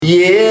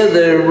Yeah,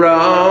 they're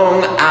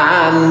wrong,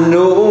 I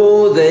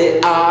know they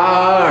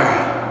are.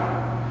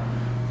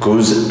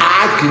 'Cause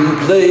I can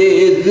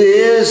play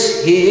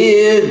this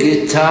here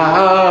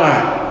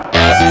guitar.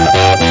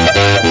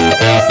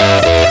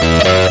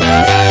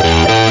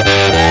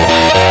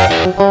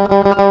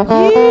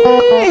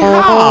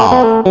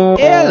 Yeehaw!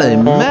 Ellie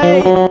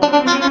Mae.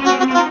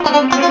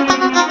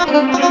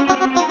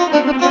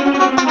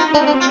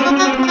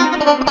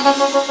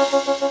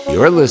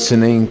 You're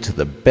listening to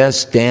the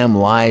best damn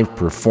live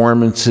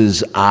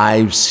performances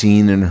I've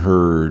seen and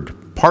heard.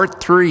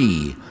 Part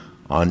 3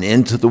 on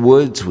Into the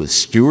Woods with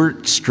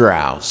Stuart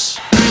Strauss.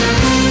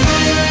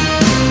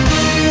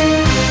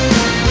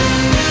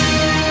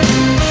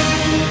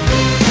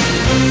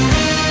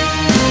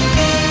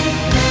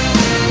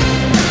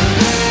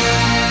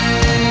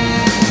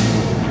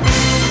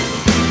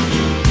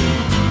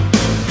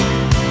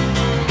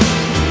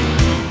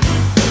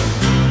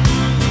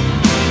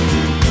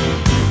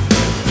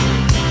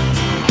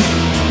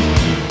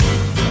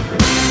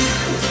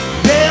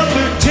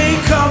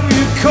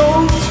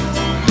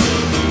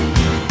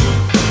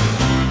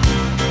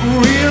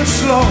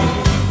 Slow.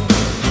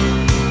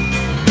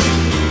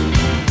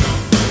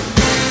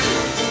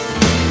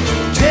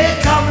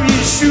 Take off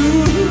your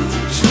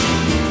shoes.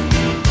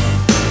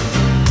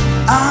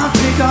 I'll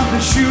take off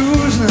your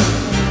shoes now.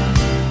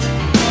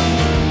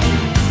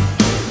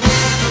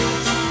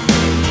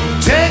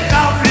 Take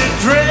off your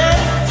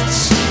dress.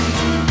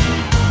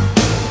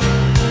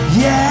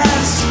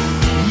 Yes,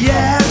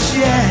 yes,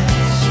 yes.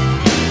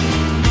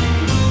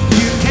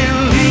 You can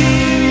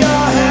leave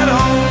your head on.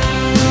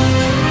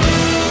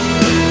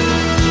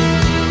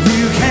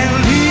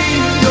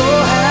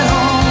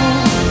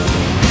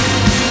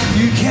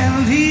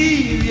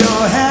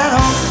 Hat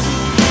on.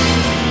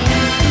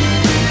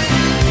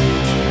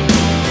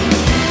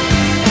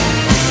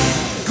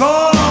 Go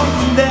up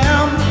and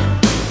down,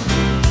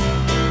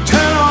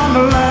 turn on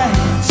the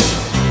lights,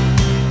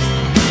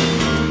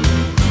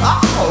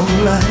 all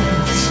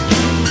lights.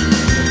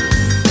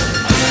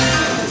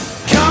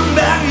 Come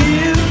back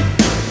here,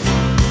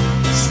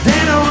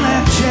 stand on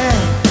that chair.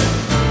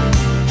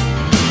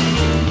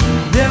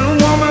 Little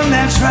woman,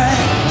 that's right.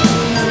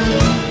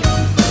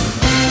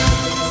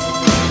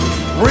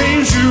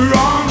 Raise your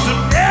arms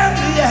up in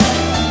the air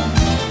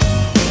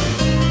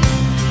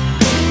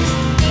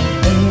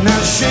and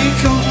now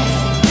shake 'em.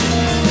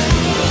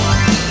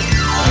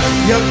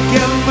 You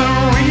give me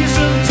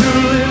reason to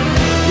live.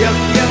 You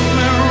give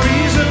me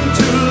reason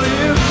to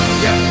live.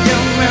 You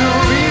give me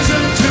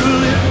reason to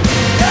live.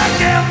 You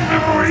give me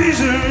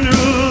reason to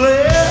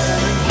live.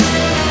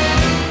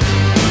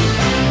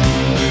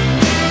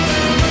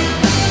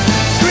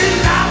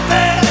 Sweet out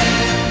there.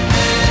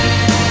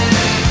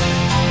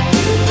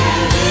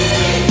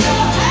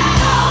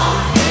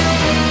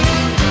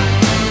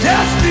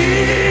 Just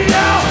leave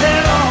your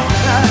head on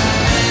time.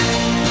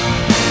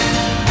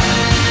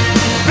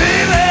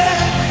 Baby,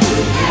 you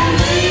can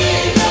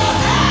leave your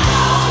head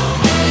on.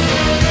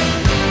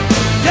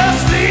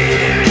 Just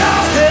leave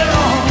your head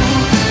on.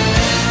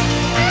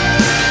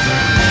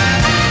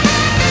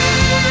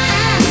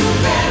 You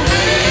can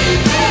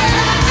leave your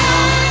head on.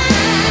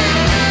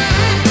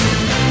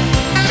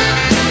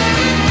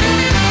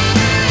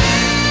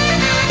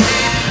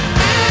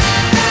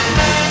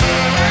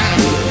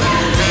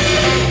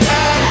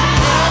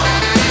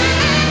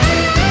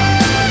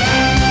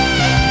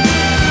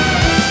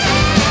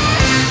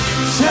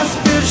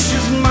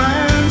 Suspicious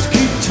minds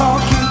keep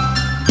talking.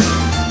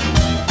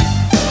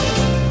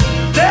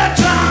 They're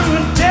trying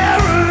to tear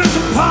us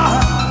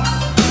apart.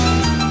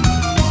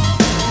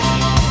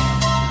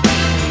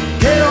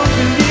 They don't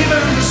believe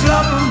in this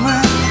love of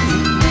mine.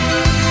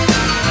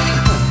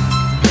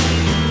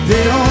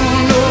 They don't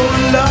know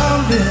what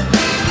love is.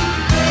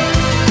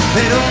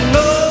 They don't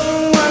know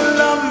what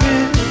love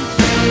is.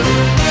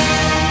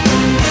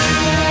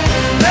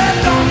 They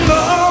don't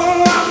know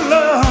what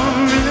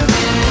love is.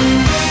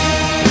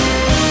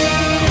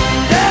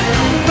 They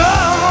don't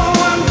know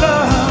what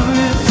love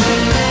is.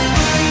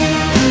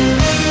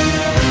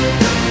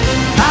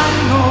 I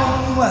know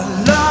what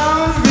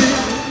love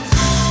is.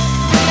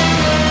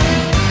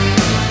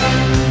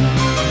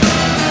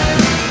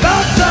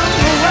 Love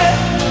something away.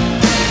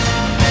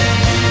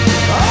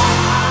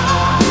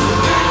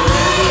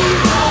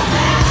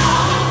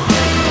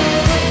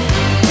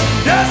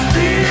 Just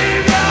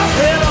leave your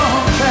head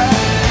on back.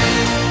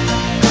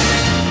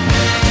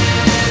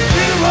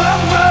 Leave your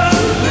head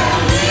on.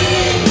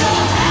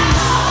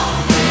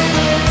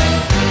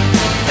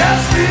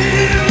 Just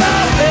leave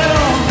your head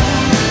on.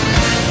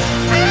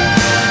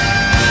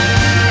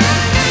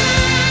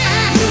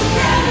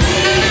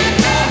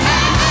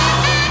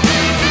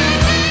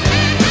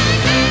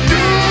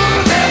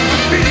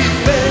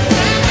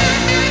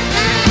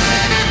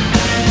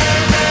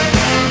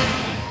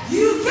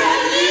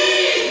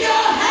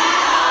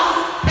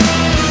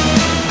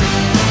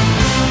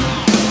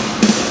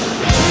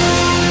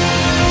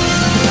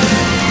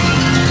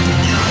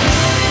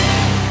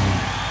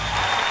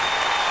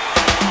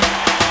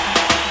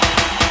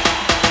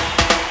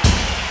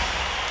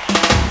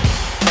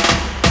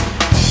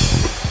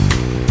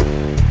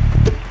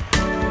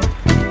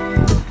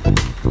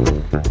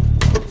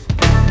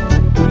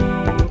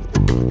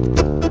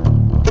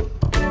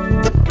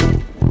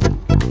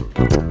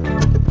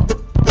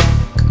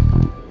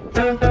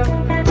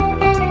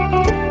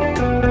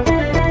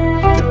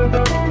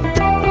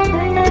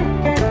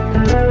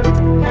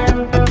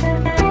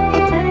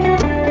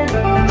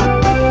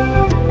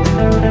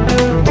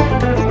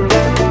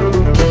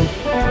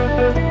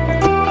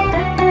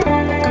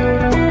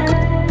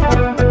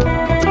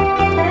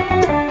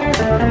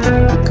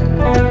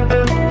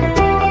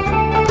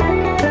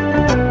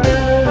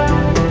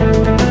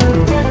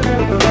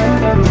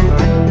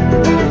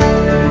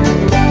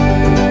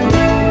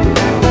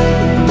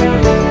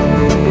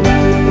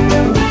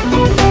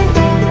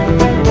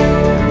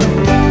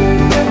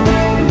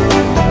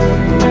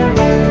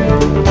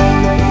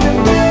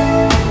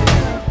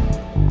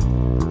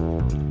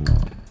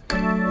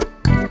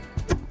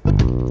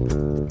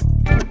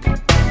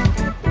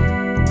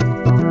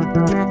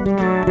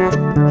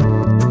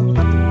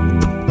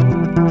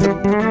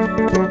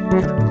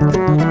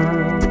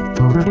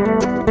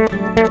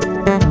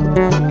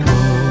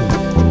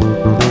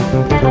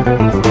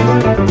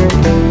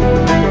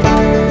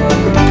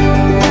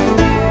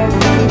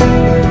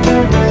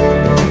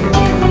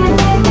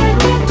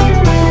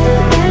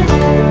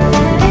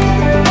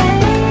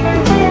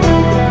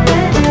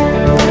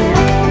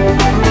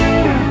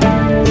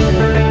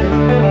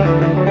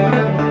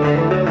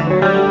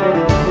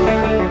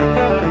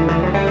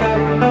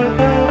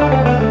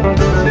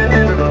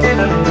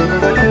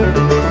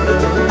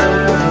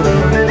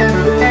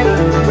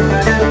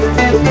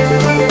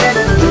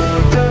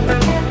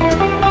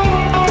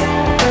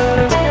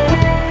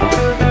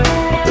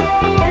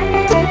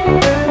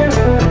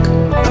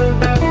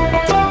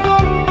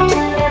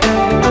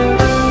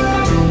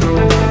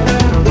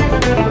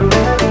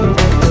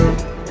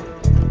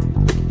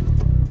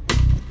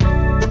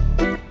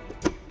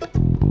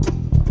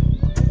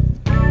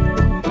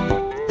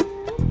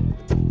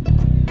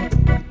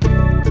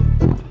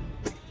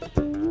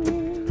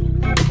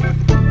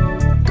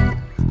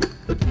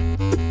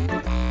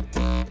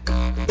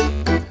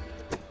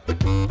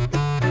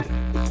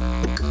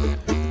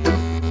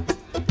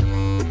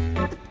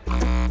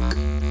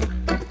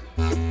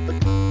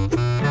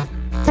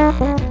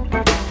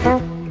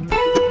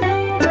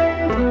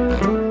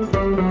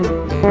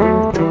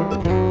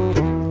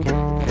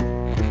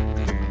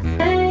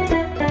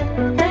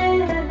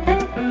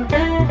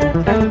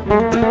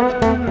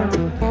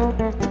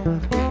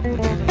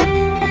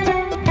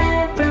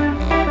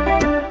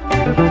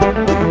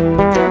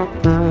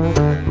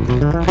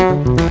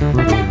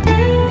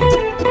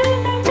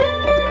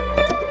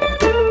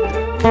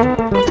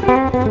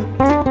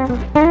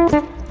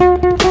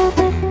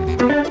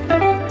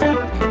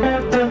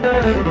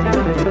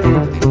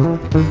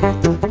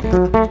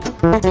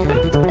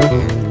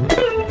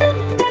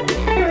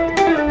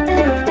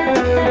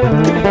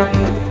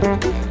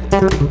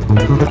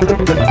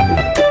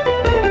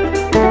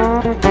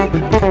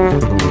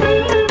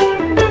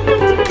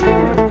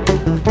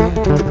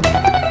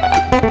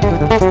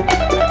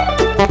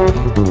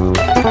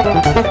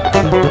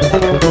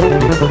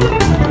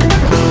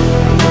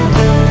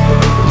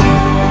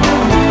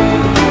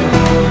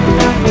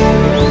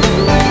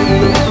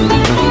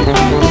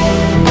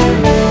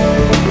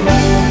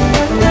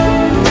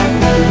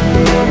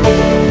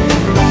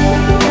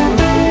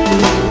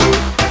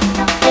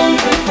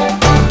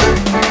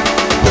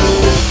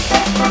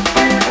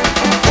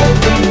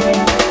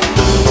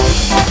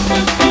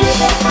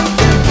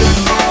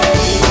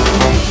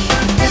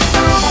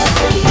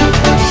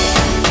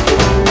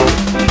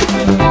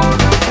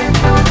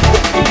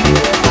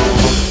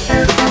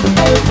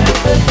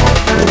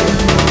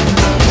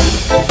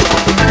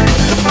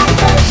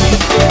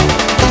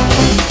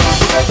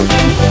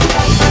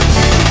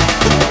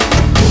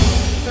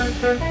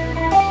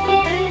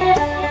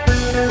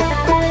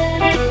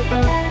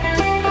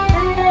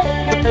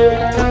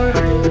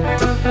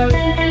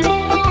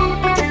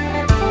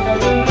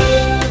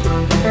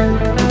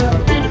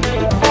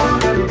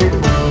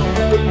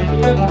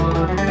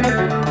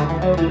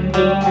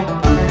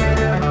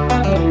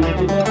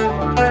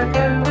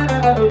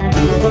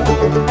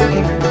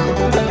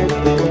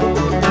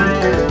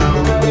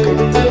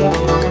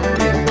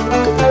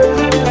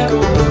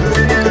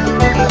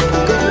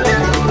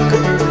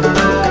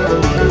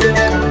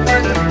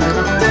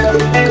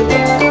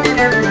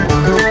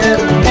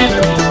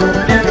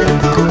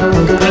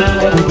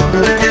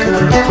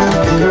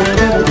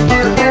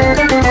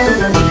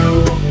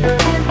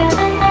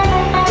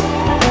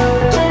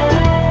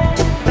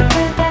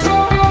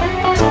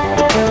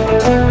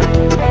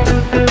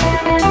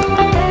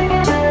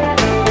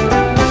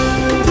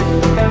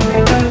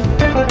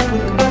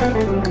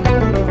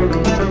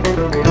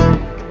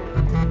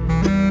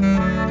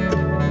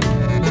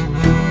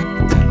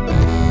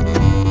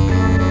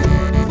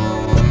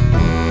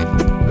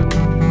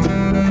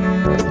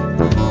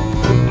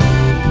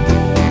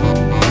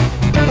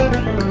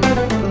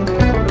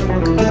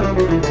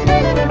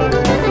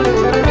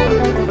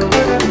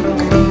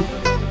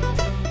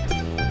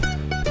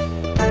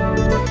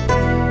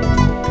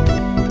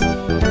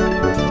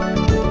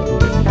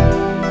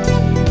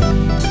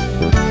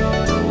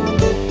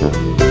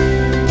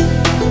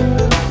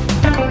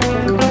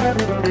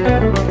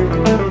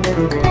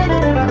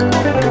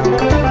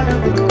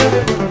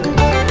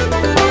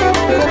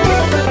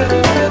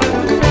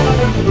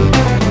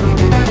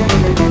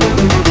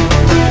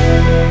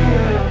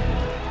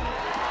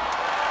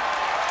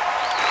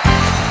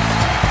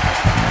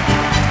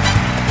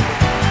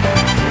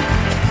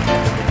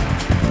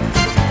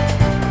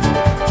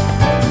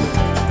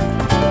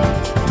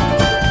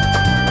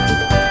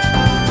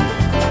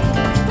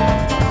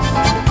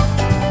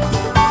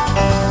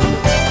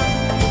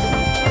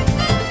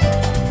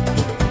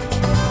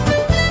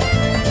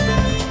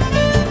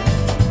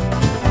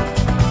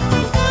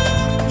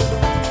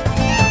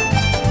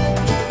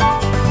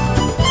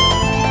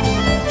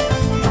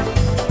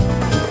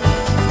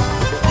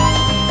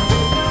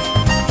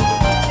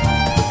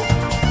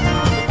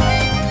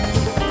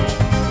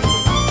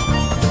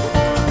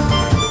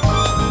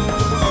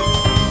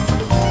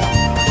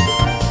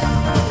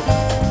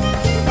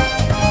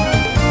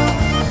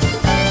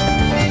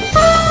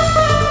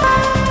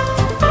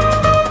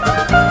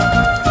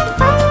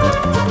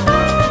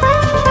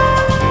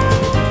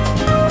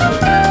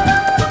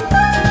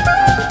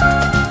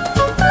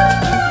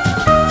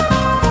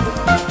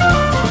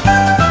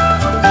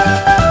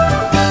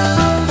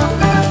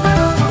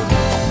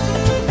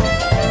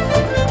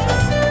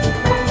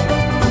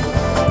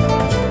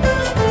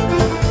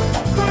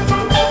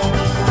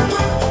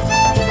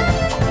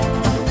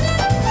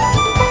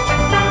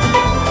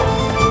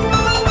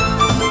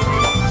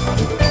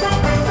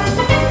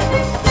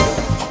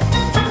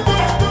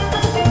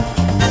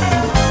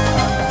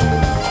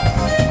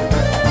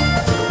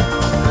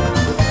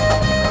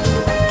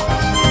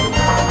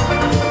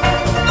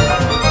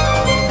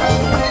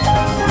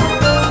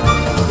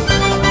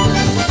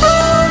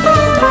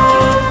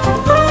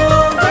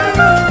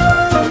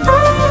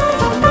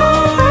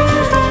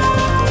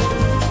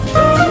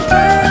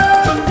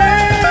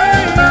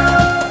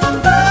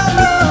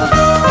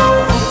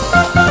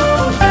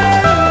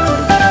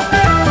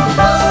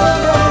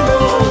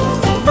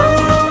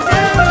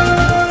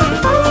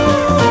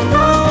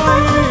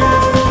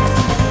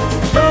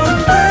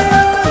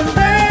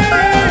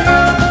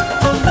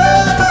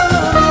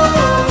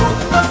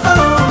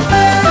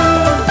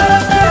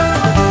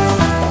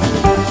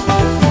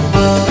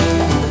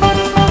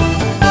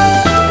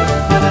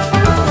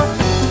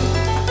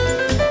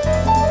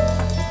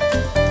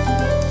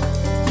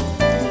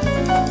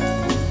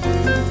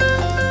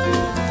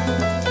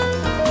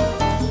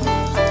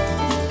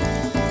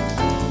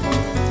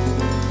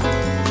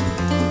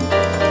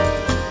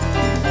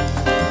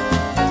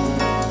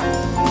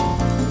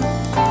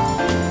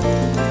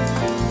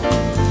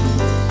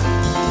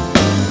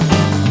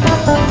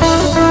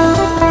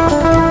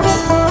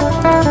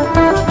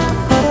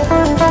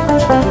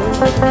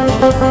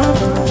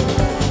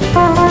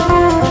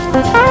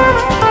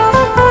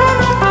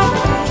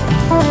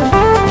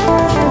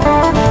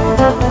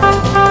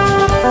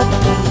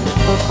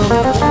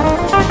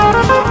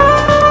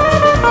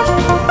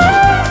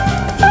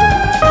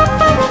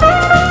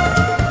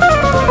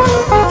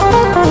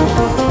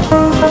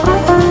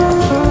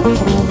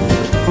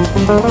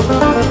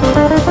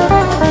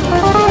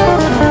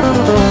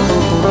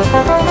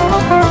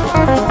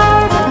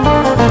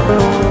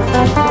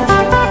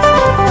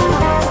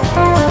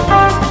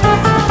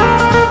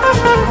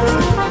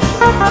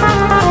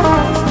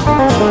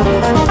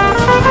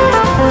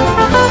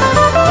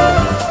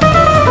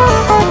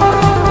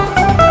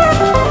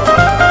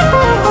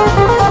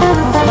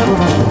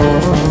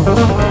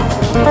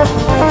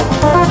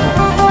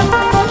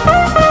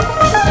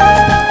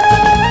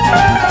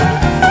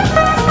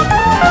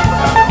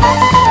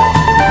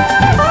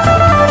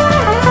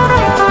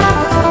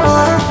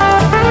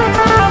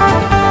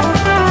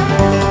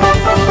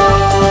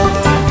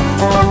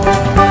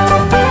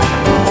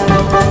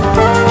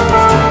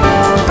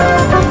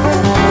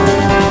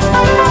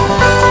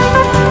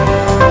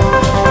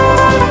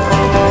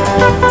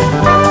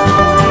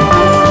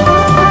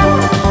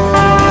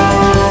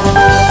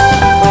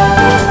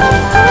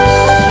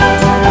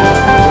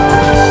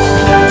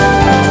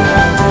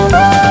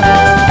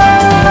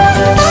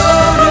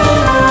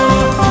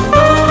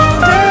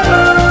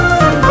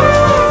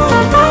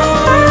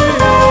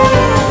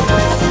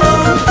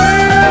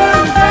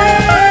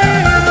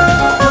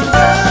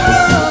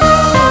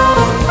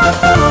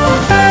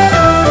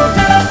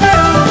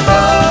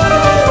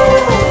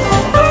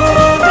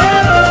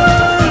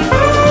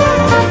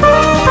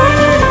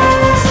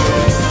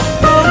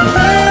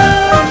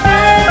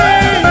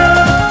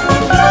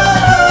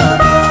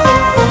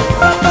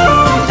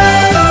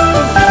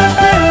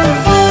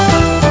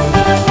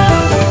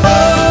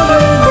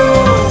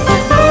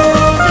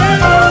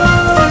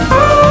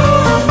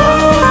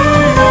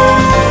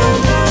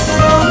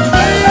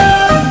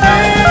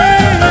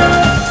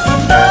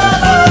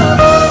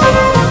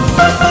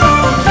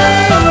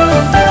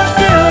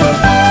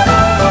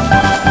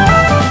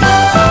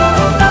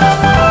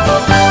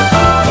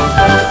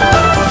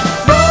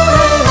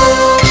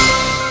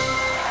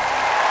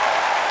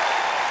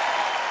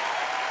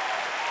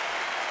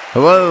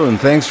 Hello, and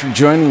thanks for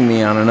joining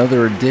me on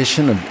another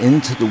edition of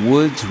Into the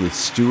Woods with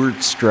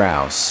Stuart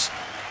Strauss.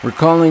 We're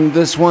calling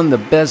this one the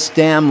Best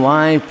Damn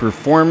Live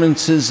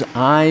Performances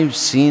I've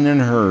Seen and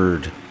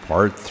Heard,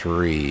 Part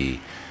 3.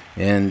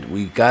 And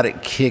we got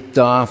it kicked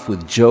off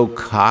with Joe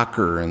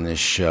Cocker in this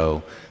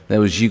show. That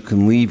was You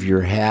Can Leave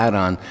Your Hat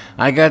On.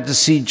 I got to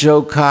see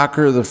Joe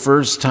Cocker the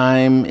first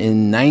time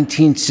in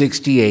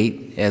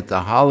 1968 at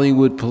the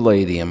Hollywood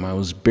Palladium. I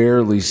was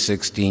barely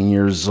 16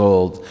 years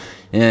old.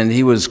 And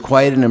he was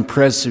quite an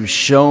impressive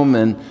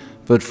showman,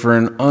 but for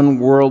an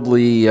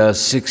unworldly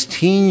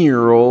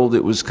 16-year-old,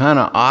 it was kind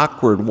of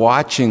awkward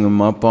watching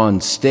him up on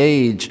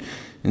stage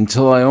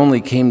until I only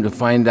came to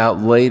find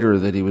out later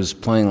that he was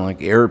playing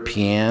like air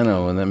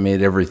piano, and that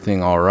made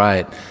everything all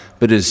right.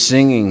 But his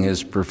singing,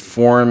 his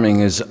performing,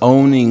 his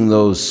owning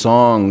those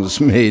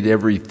songs made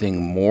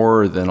everything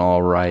more than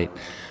all right.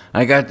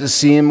 I got to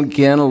see him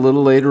again a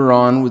little later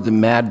on with the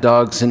Mad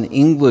Dogs and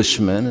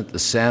Englishmen at the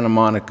Santa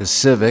Monica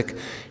Civic,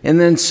 and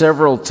then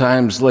several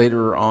times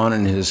later on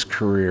in his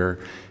career.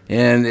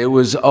 And it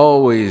was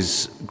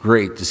always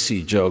great to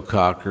see Joe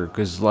Cocker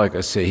because, like I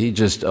say, he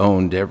just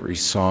owned every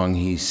song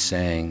he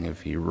sang,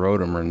 if he wrote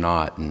them or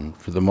not, and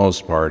for the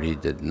most part, he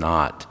did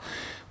not.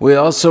 We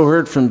also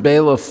heard from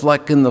Bela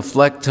Fleck and the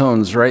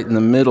Flecktones right in the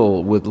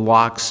middle with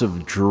Locks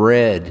of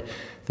Dread.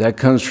 That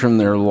comes from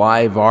their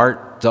Live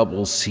Art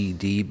double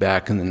CD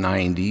back in the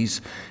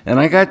 90s. And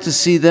I got to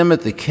see them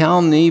at the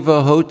Cal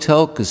Neva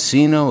Hotel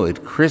Casino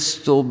at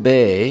Crystal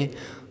Bay,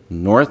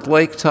 North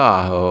Lake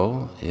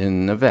Tahoe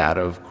in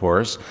Nevada, of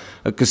course,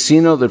 a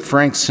casino that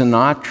Frank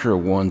Sinatra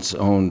once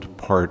owned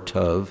part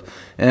of.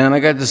 And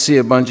I got to see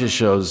a bunch of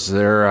shows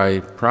there.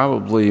 I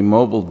probably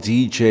mobile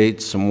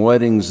DJ'd some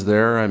weddings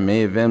there. I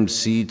may have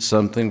emceed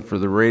something for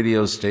the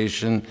radio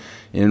station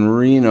in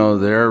Reno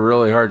there.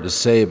 Really hard to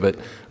say, but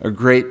a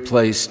great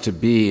place to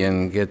be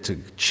and get to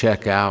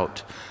check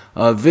out.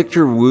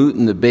 Victor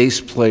Wooten, the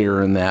bass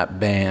player in that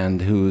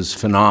band, who is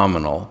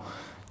phenomenal,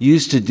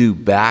 used to do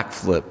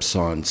backflips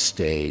on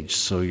stage.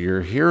 So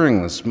you're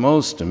hearing this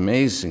most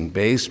amazing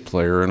bass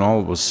player, and all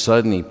of a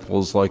sudden he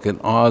pulls like an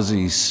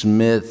Ozzie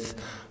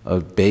Smith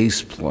of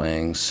bass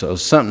playing. So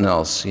something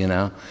else, you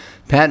know.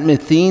 Pat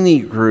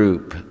Metheny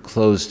Group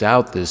closed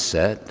out this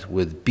set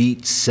with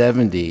Beat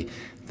 70.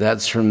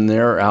 That's from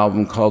their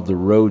album called The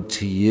Road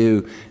to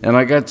You. And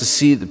I got to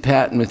see the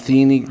Pat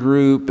Metheny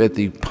Group at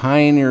the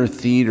Pioneer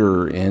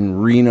Theater in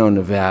Reno,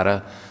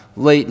 Nevada,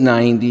 late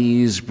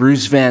 90s.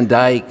 Bruce Van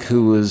Dyke,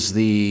 who was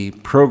the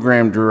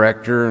program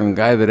director and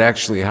guy that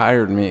actually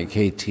hired me at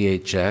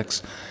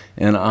KTHX,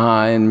 and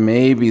I and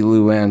maybe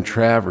Luann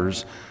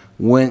Travers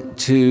went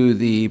to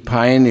the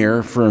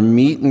Pioneer for a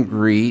meet and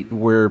greet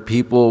where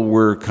people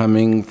were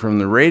coming from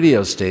the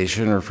radio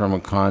station or from a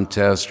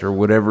contest or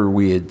whatever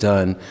we had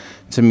done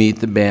to meet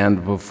the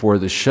band before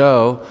the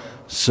show.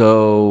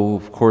 So,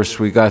 of course,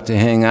 we got to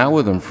hang out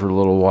with them for a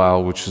little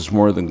while, which was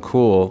more than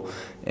cool.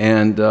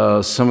 And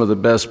some of the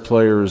best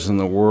players in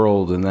the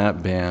world in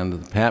that band,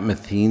 the Pat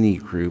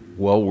Metheny Group,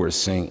 well worth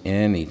seeing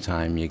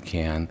anytime you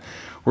can.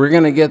 We're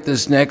going to get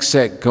this next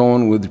set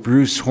going with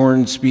Bruce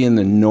Hornsby and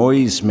the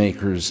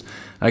Noisemakers.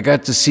 I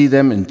got to see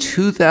them in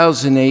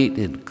 2008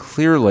 in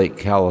Clear Lake,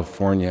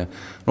 California.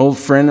 An old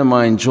friend of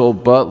mine, Joel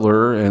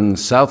Butler, in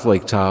South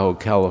Lake Tahoe,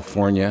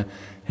 California,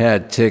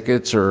 had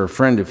tickets, or a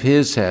friend of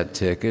his had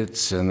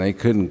tickets, and they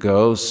couldn't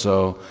go,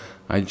 so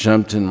I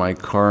jumped in my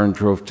car and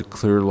drove to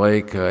Clear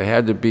Lake. I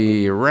had to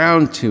be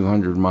around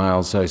 200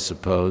 miles, I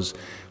suppose. It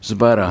was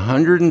about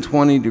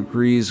 120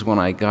 degrees when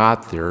I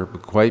got there,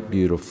 but quite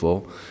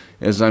beautiful.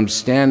 As I'm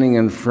standing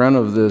in front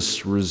of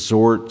this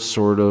resort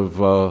sort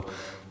of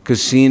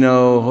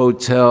casino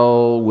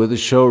hotel with a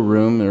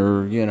showroom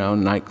or, you know,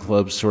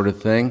 nightclub sort of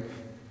thing,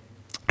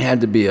 had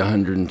to be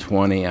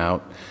 120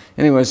 out.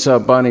 Anyway, I saw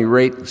Bonnie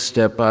Raitt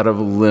step out of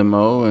a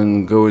limo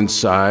and go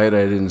inside.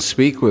 I didn't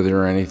speak with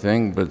her or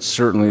anything, but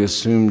certainly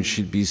assumed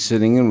she'd be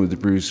sitting in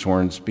with Bruce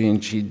Hornsby,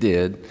 and she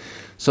did.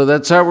 So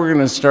that's how we're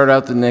going to start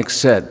out the next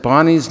set.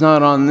 Bonnie's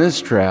not on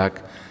this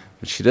track,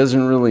 but she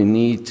doesn't really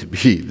need to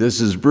be.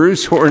 This is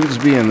Bruce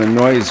Hornsby and the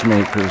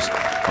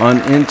Noisemakers on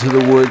Into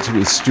the Woods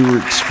with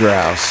Stuart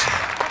Strauss.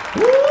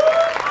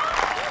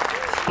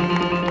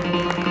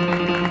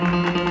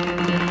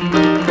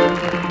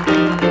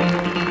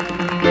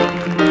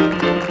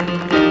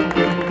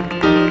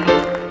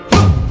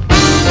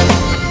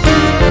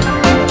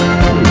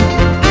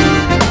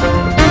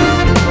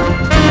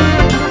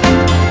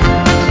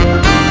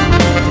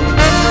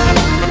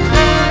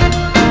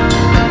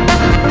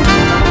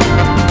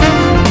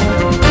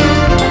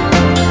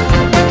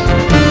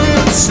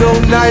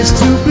 Nice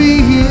to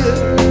be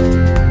here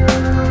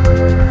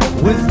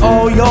with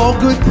all y'all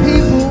good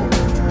people.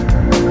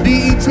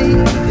 BET,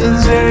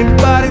 is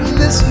anybody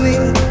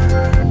listening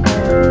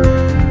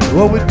to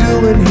what we're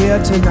doing here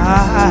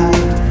tonight?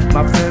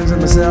 My friends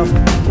and myself,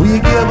 will you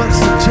give us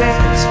a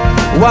chance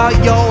while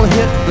y'all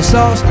hit the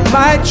sauce?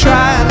 Might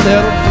try a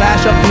little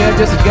flash up here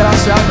just to get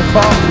ourselves the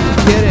ball.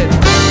 Get it?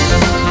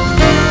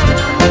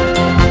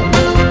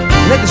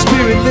 Let the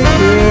spirit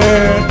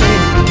linger.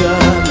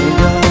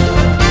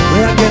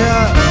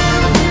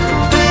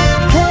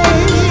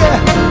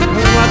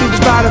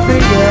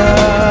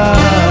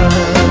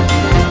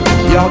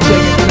 Y'all check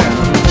it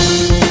out.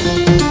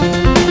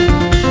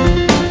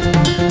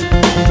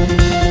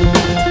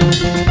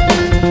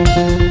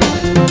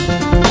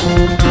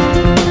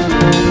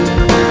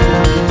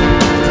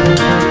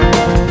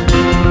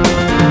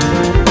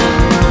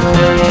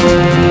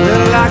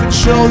 Well, I could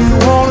show you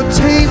on a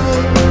table,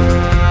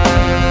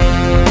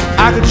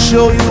 I could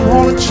show you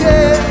on a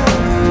chair.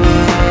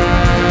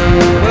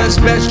 Well, it's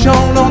best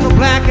shown on the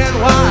black and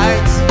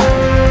whites.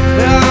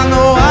 Well, I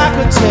know I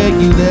could take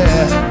you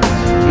there.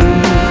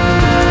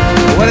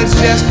 Well, it's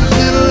just a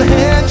little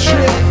hand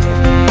trick,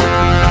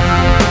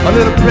 a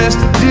little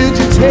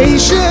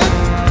prestidigitation.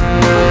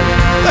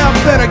 Well,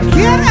 better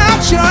get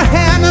out your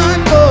handwritten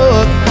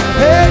book.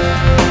 Hey,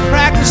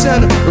 practice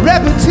and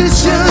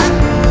repetition.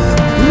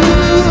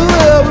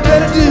 Ooh, we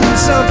better do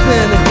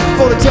something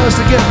before it tells us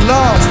to get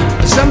lost.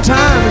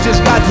 Sometimes you just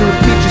got to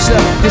repeat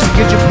yourself just to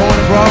get your point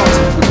across.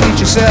 Repeat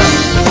yourself.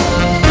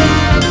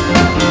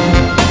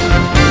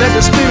 Let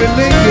the spirit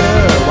linger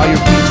while you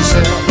repeat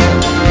yourself.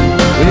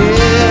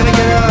 Yeah,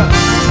 get up.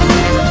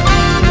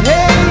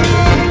 Hey,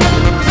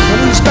 put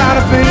the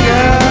spider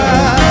finger.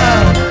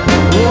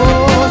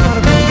 Oh,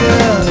 spider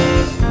finger.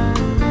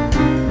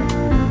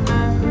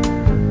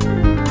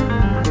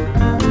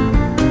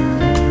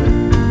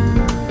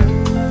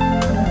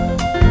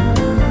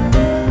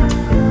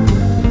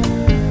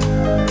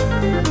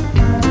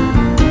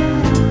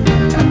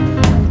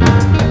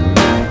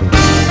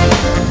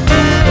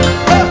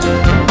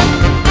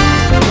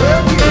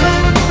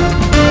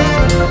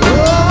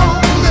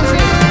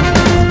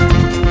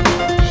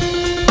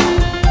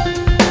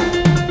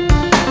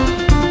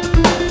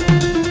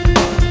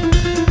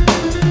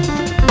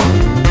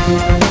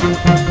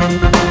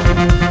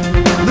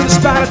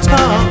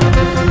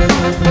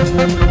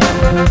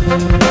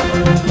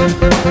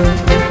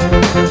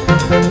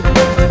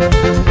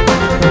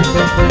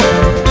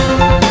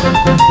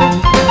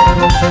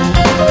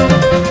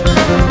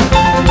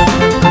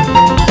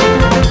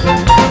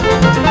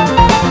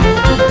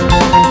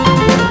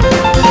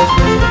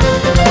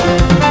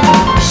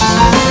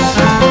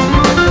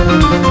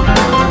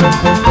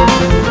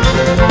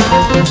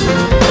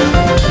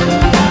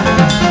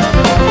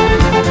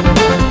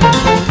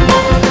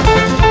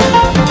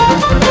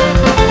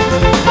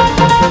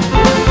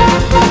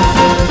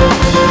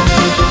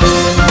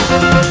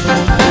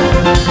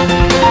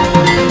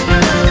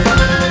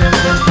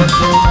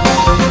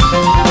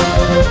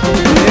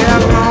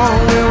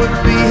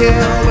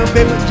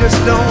 Just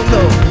don't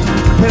know.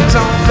 Depends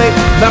on fate,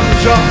 luck and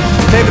draw.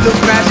 Maybe the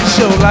magic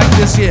show like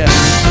this, yeah.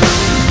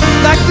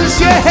 Like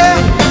this, yeah.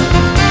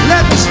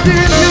 Let the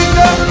spirit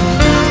linger.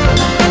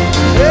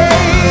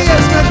 Hey,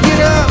 let's not get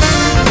up.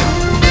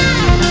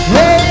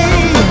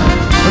 Hey,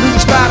 do the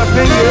spider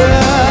finger.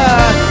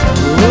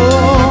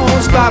 Oh,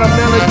 spider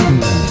melody.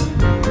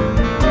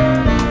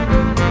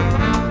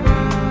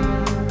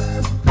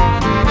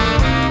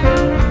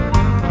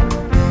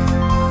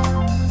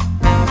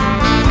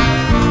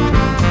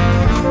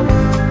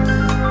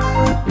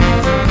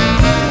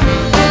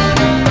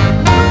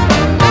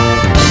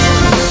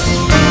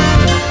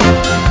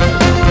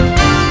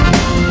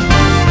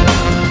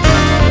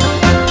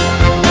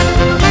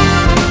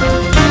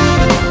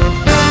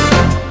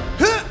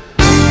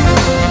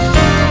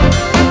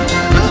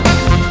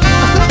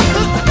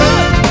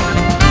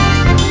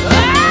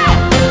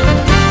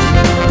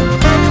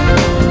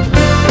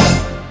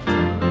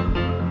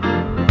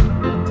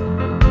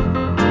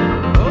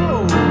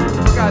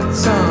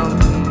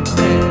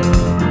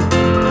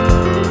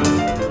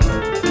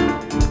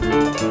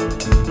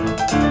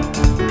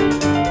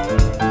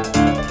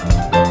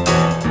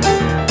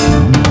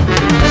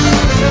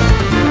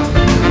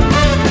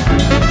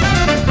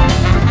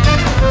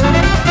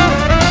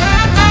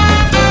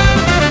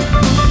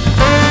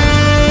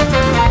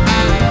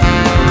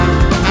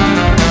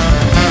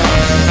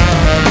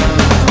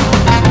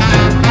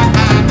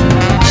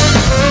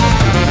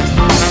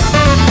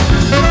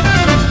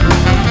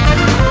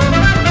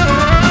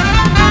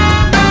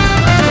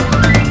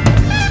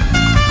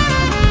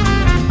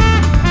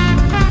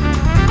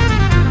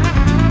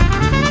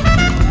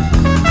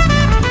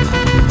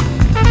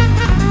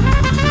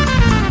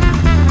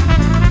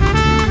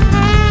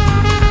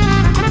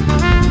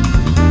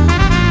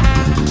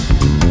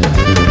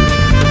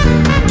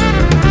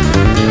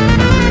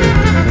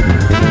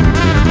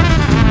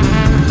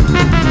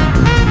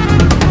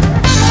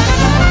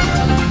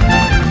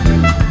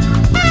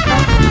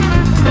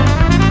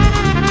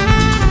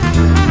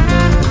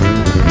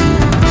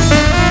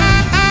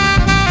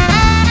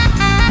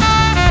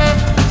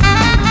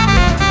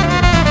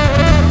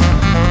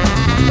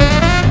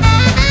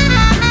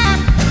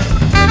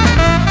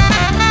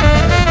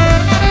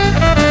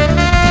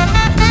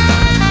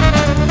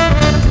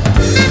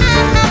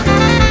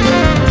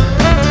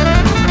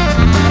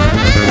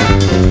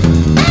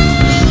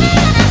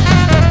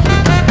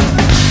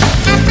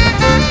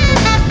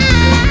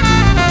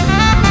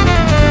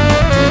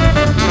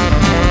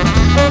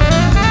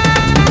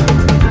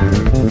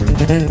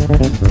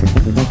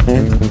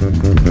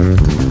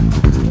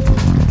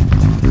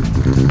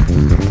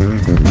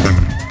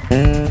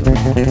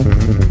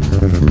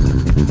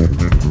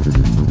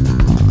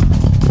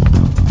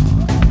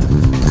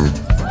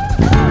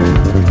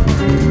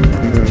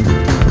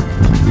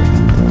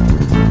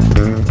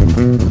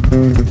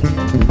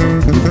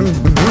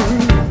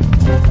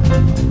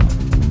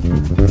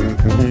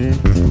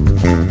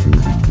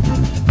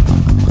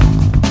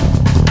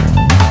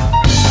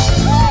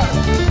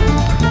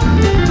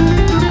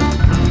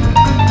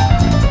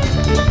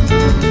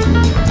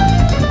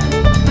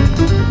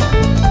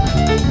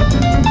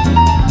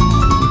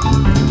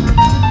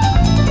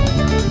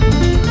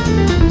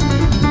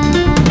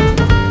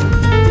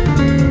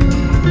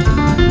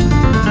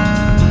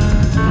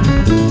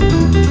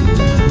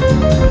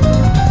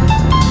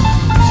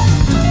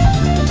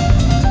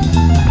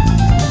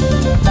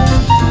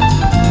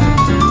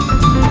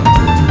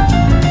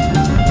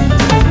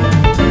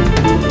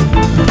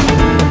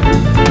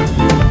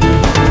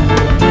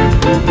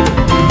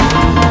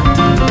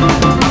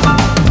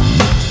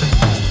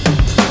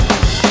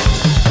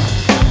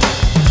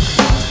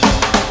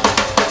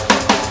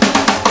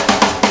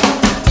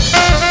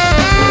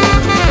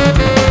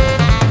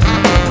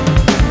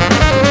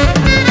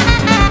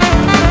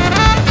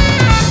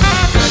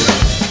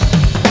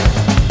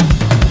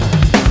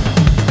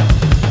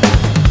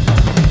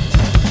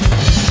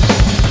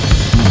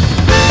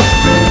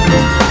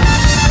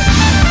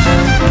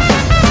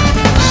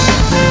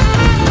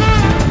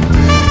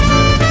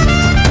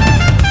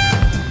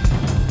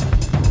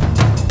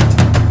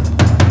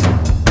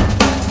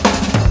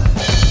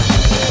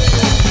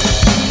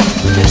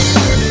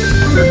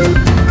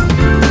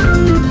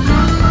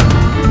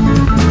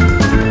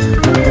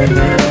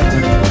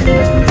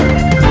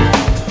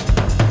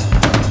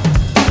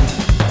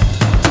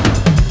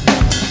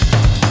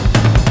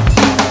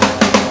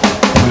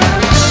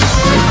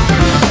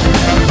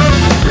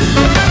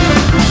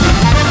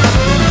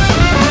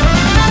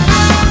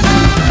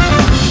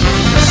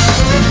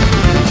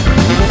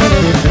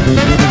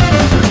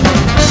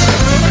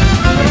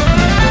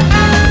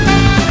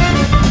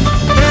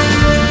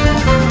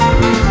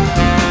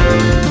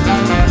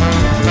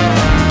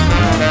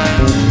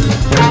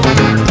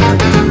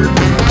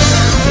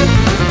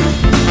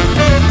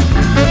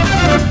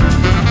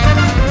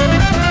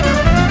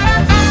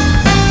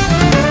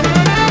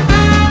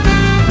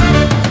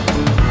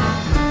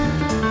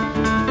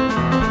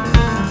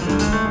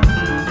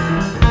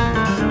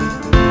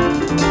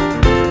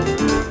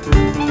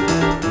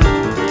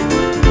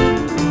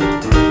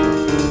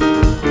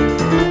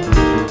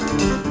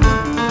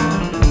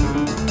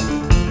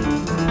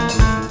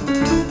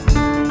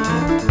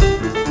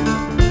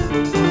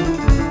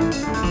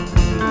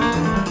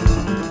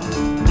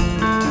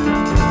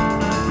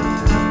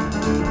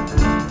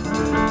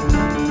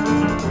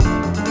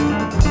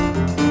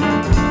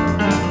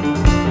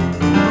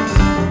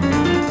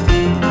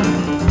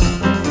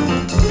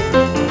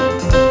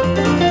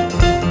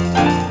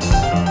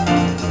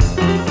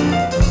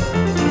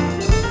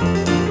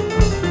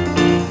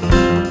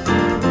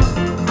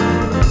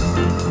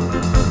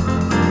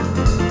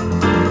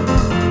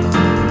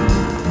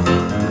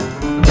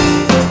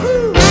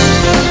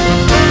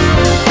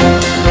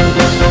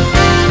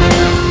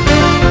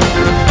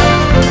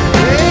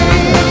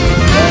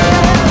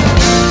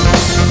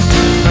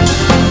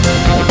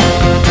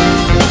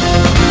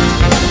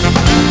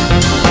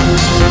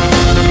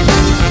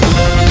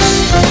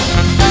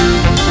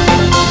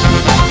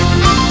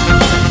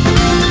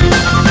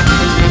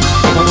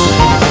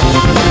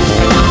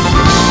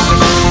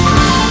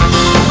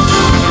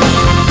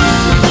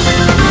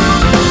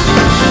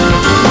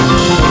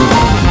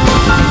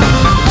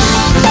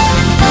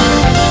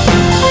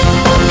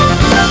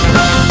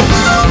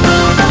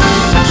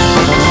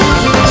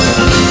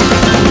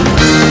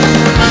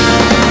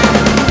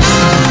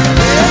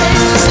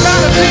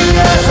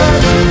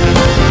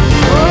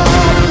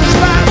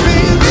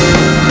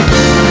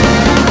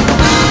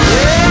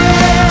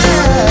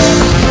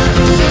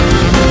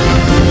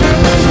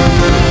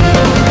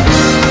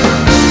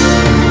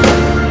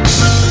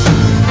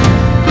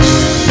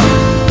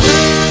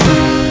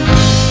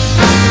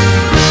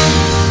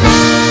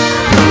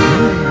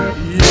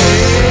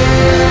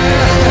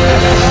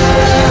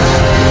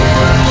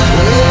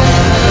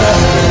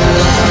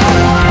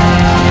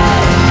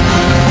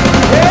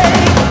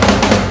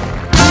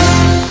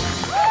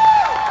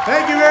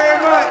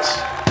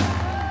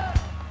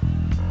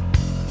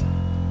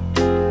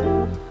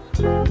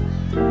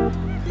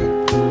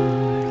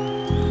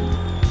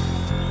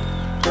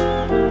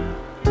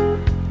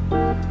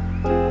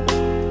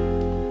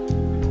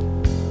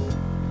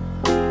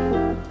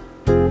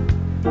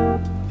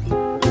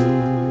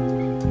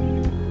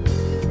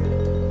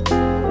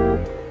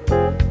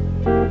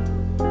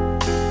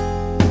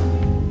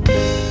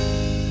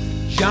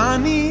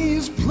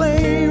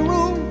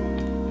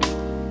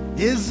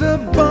 is a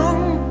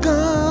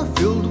bunker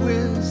filled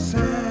with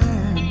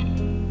sand.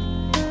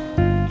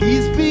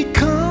 He's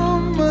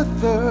become a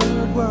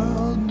third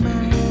world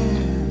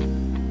man.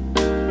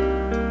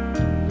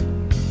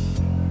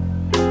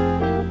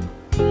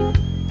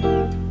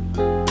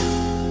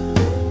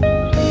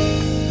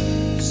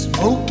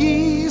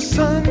 Smoky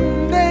sun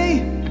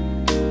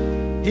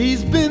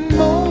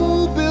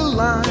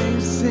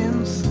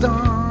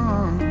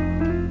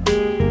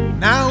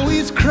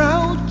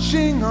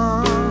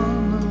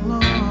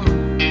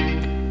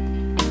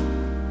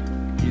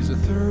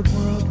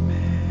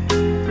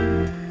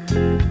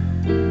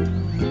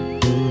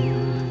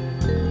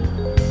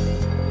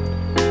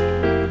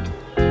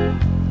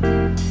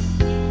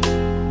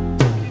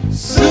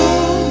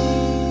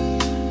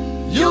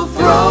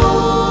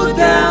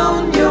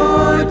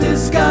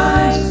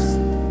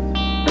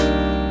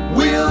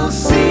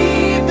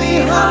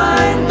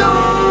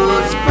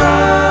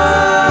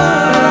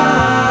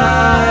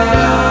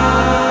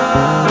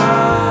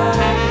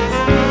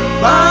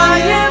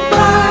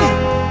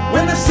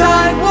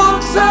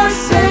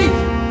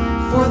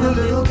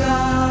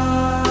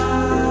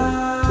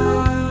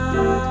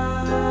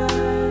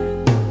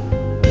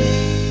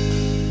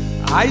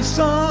I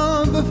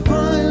saw the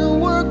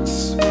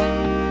fireworks.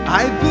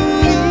 I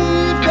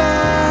believed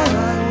that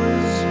I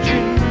was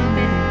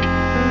dreaming,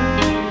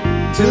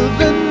 till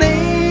the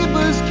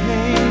neighbors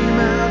came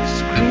out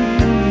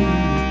screaming,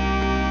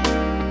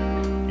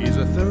 he's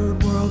a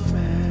third world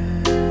man.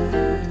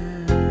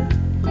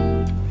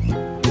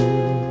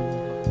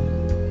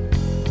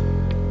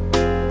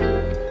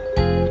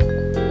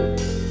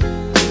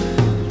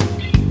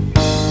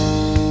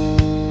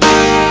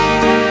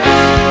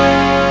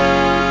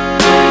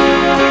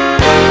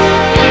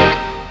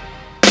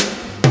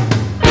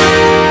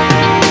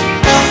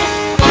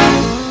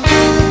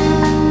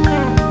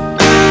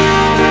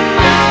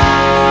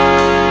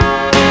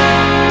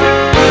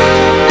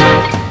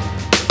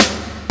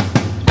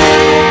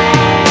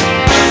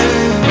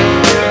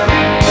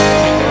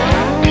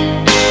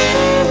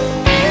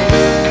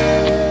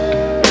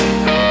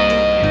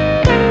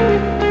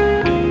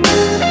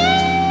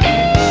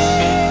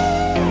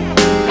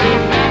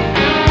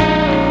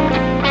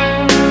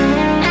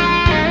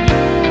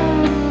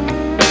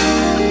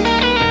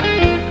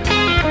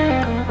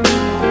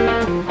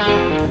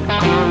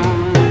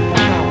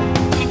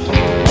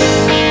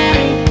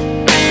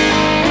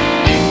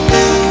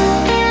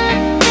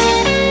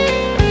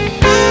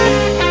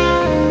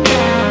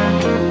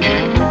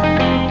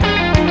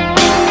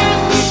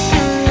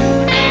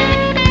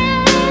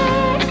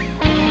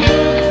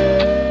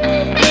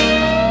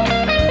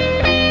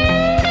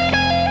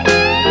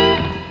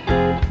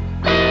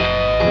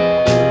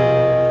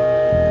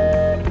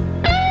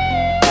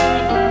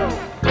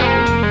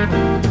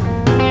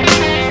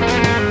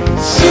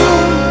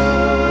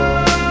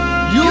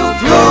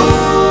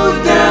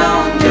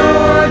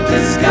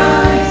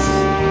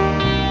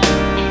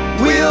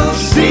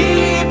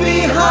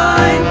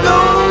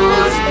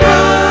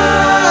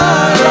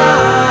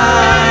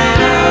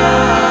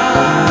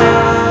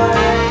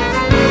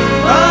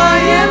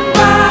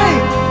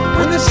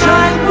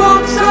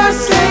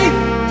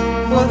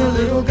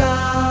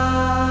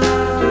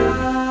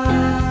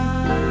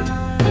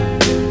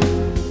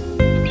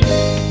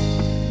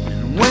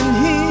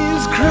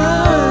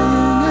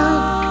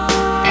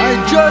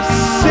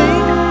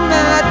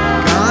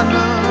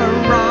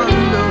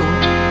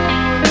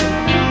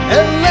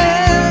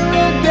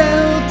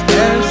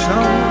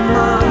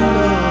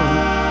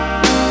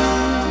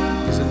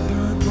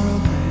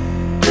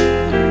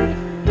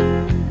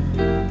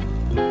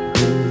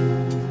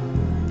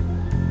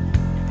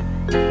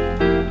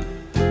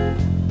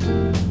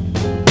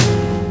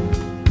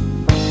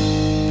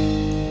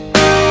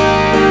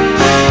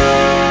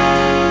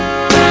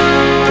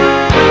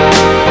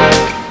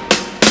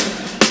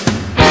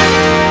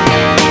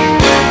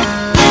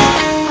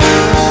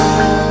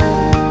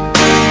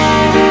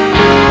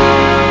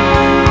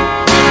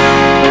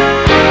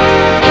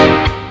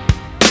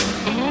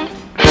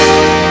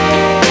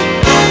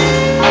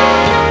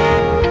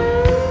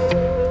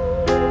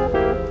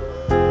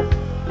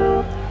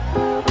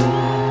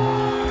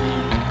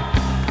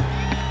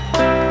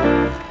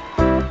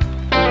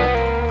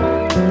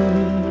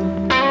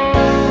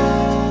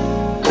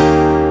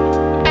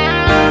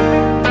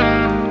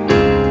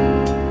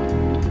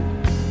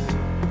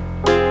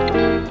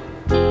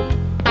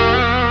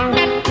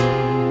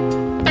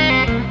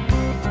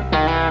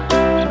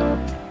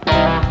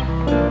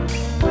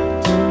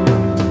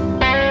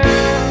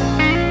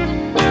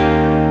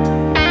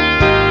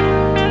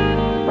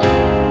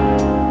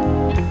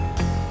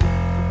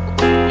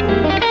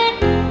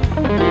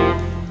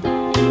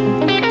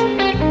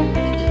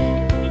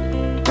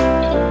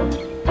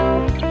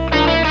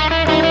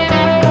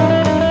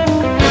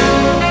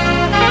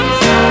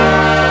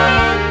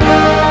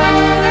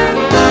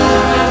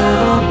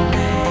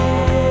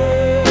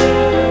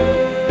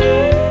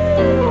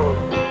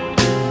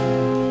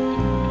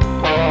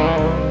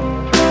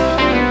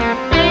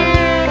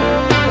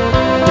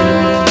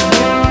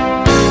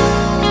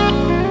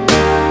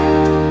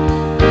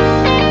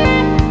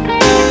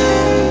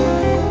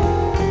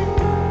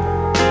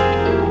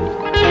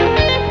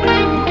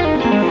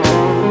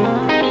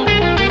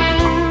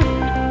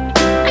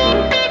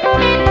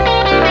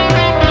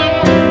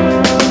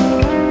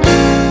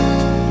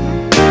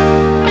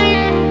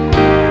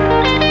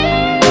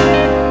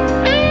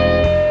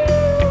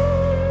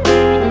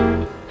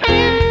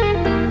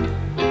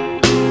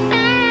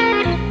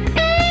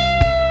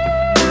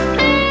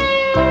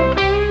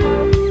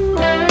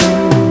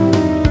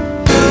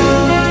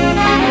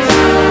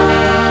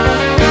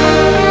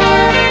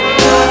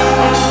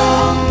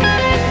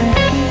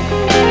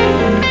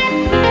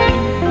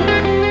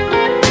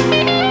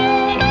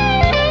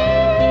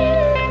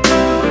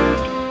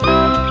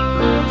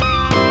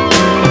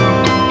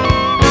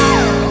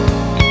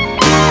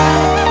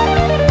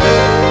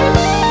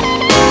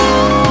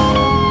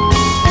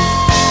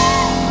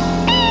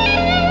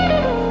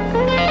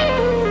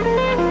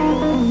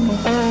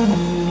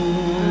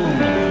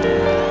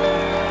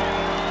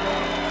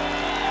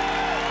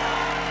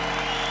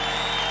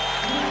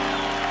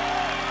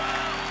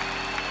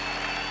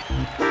 While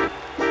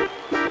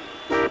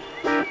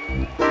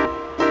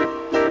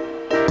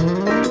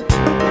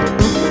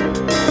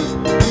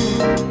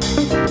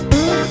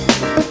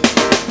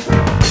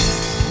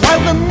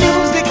the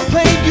music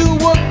played, you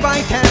worked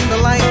by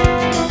candlelight.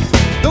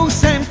 Those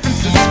San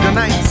Francisco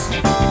nights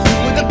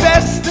were the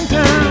best in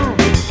town.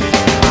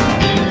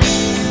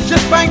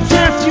 Just by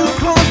chance, you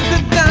closed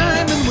the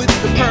diamond with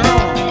the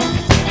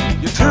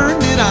pearl. You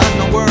turned it on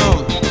the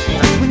world.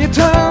 That's when you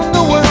turned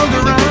the world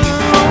around.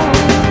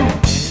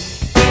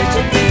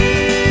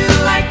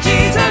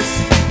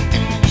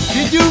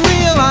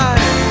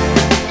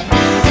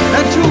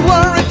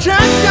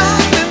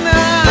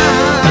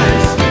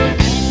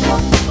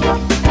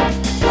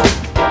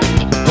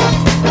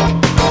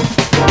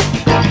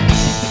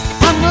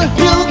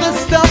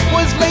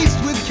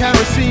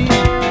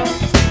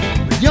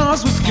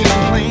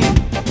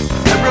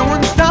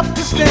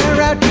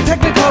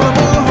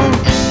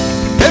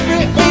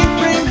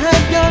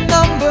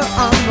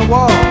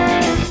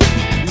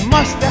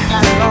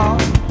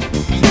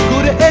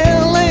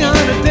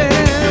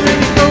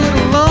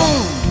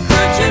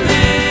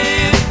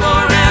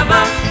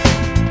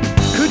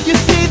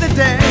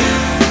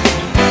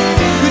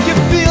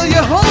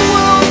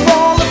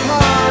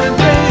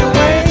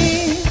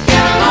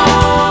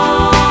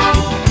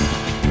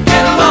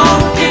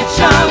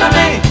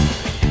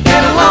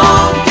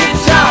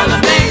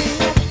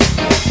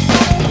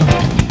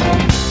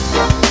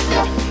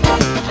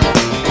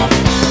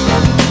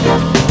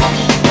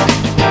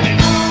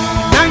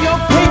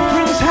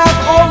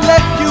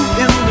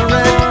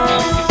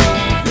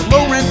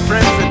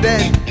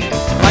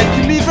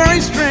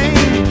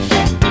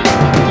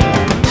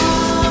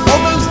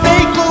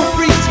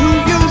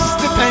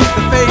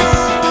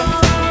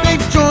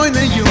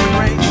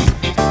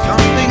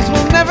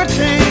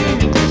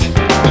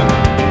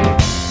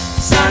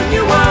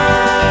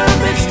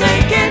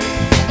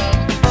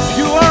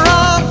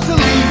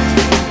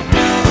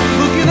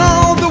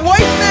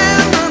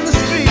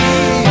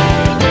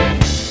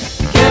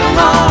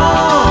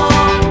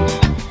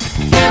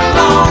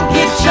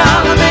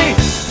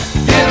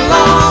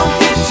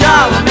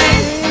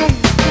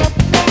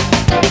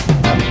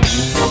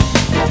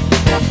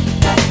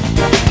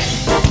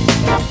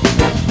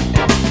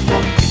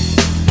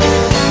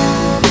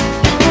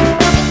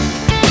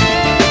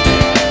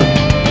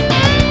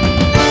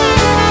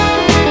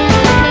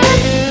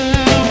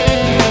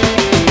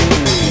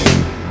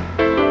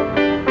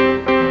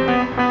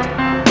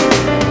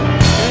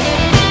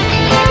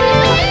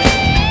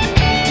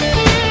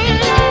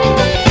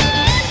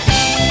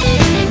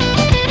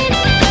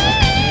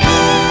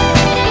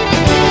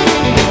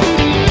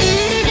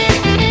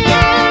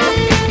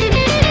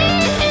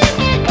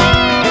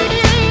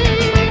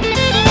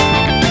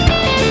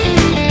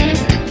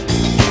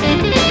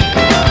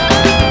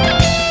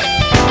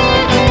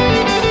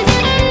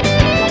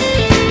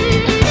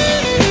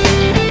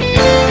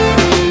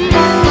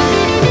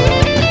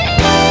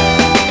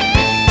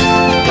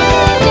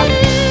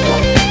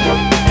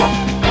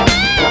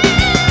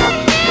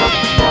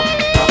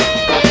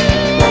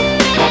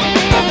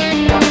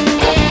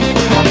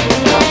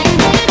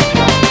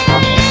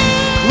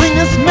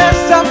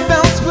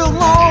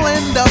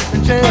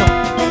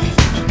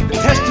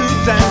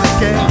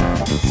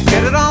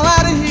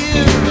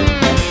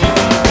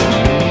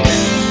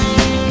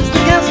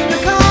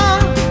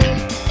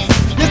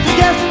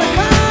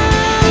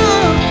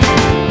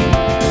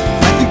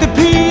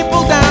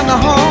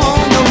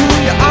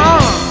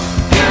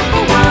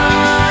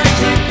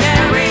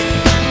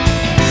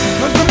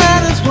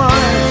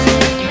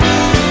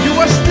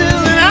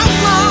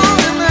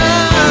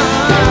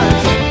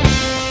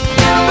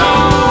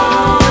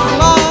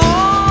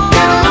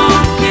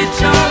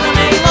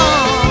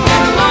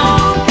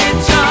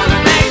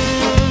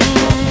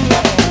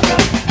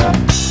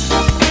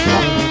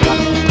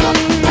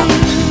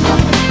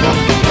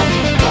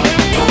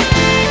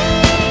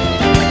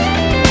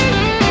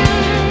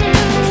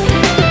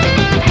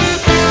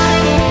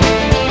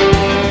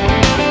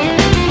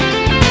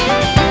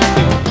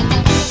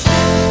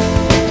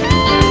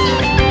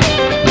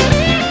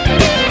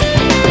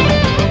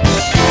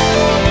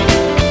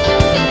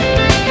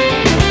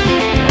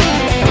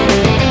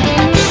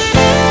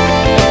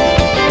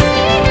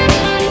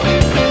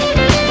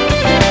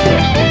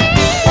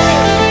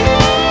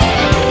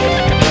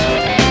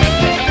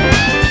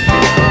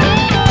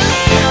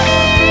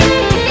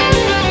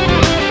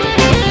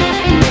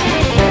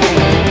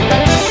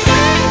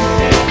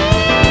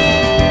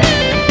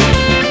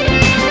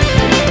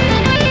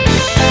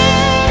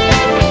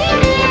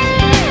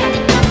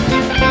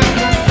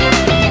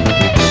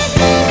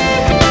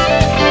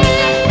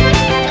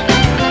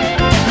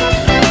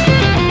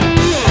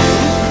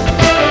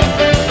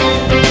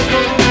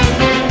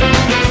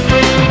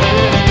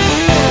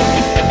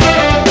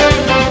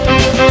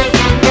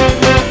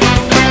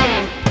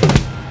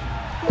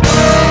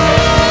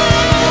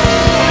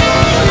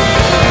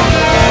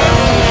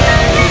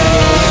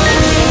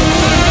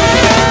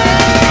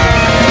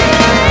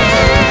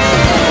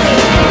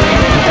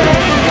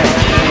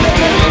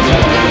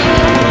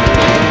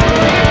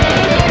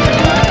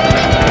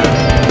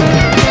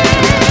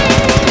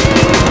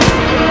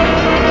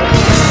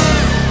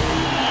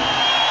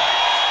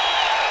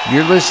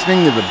 You're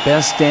listening to the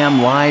best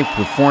damn live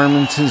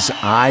performances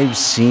I've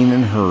seen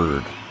and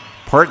heard.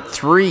 Part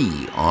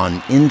 3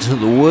 on Into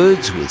the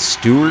Woods with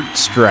Stuart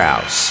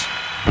Strauss.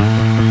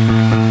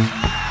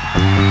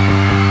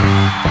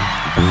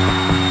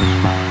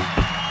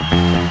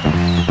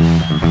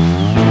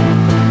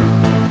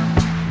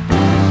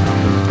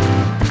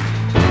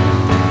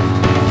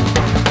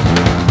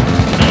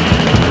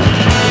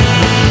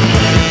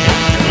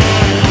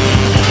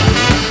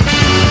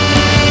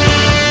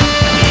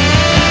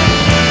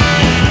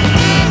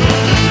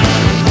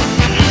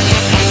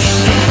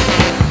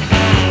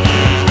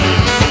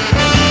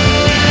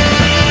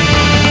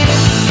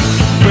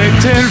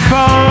 Waiting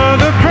for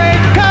the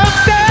break of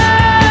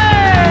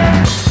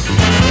day,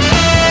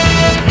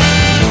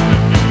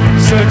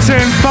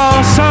 searching for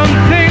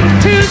something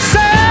to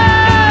say.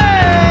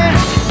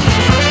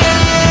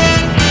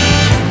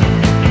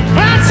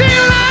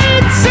 Flashing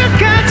lights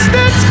against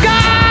the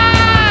sky,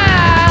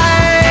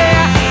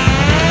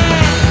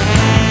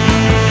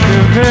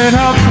 giving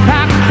up,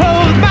 I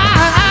close my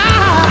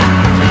eyes.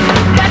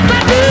 That's what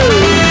I do.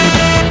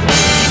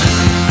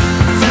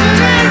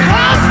 Sitting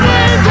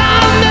crossways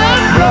on the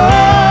road,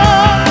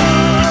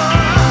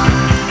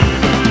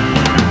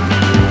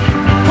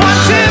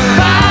 watching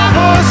 5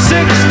 or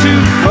 6 to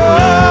 4.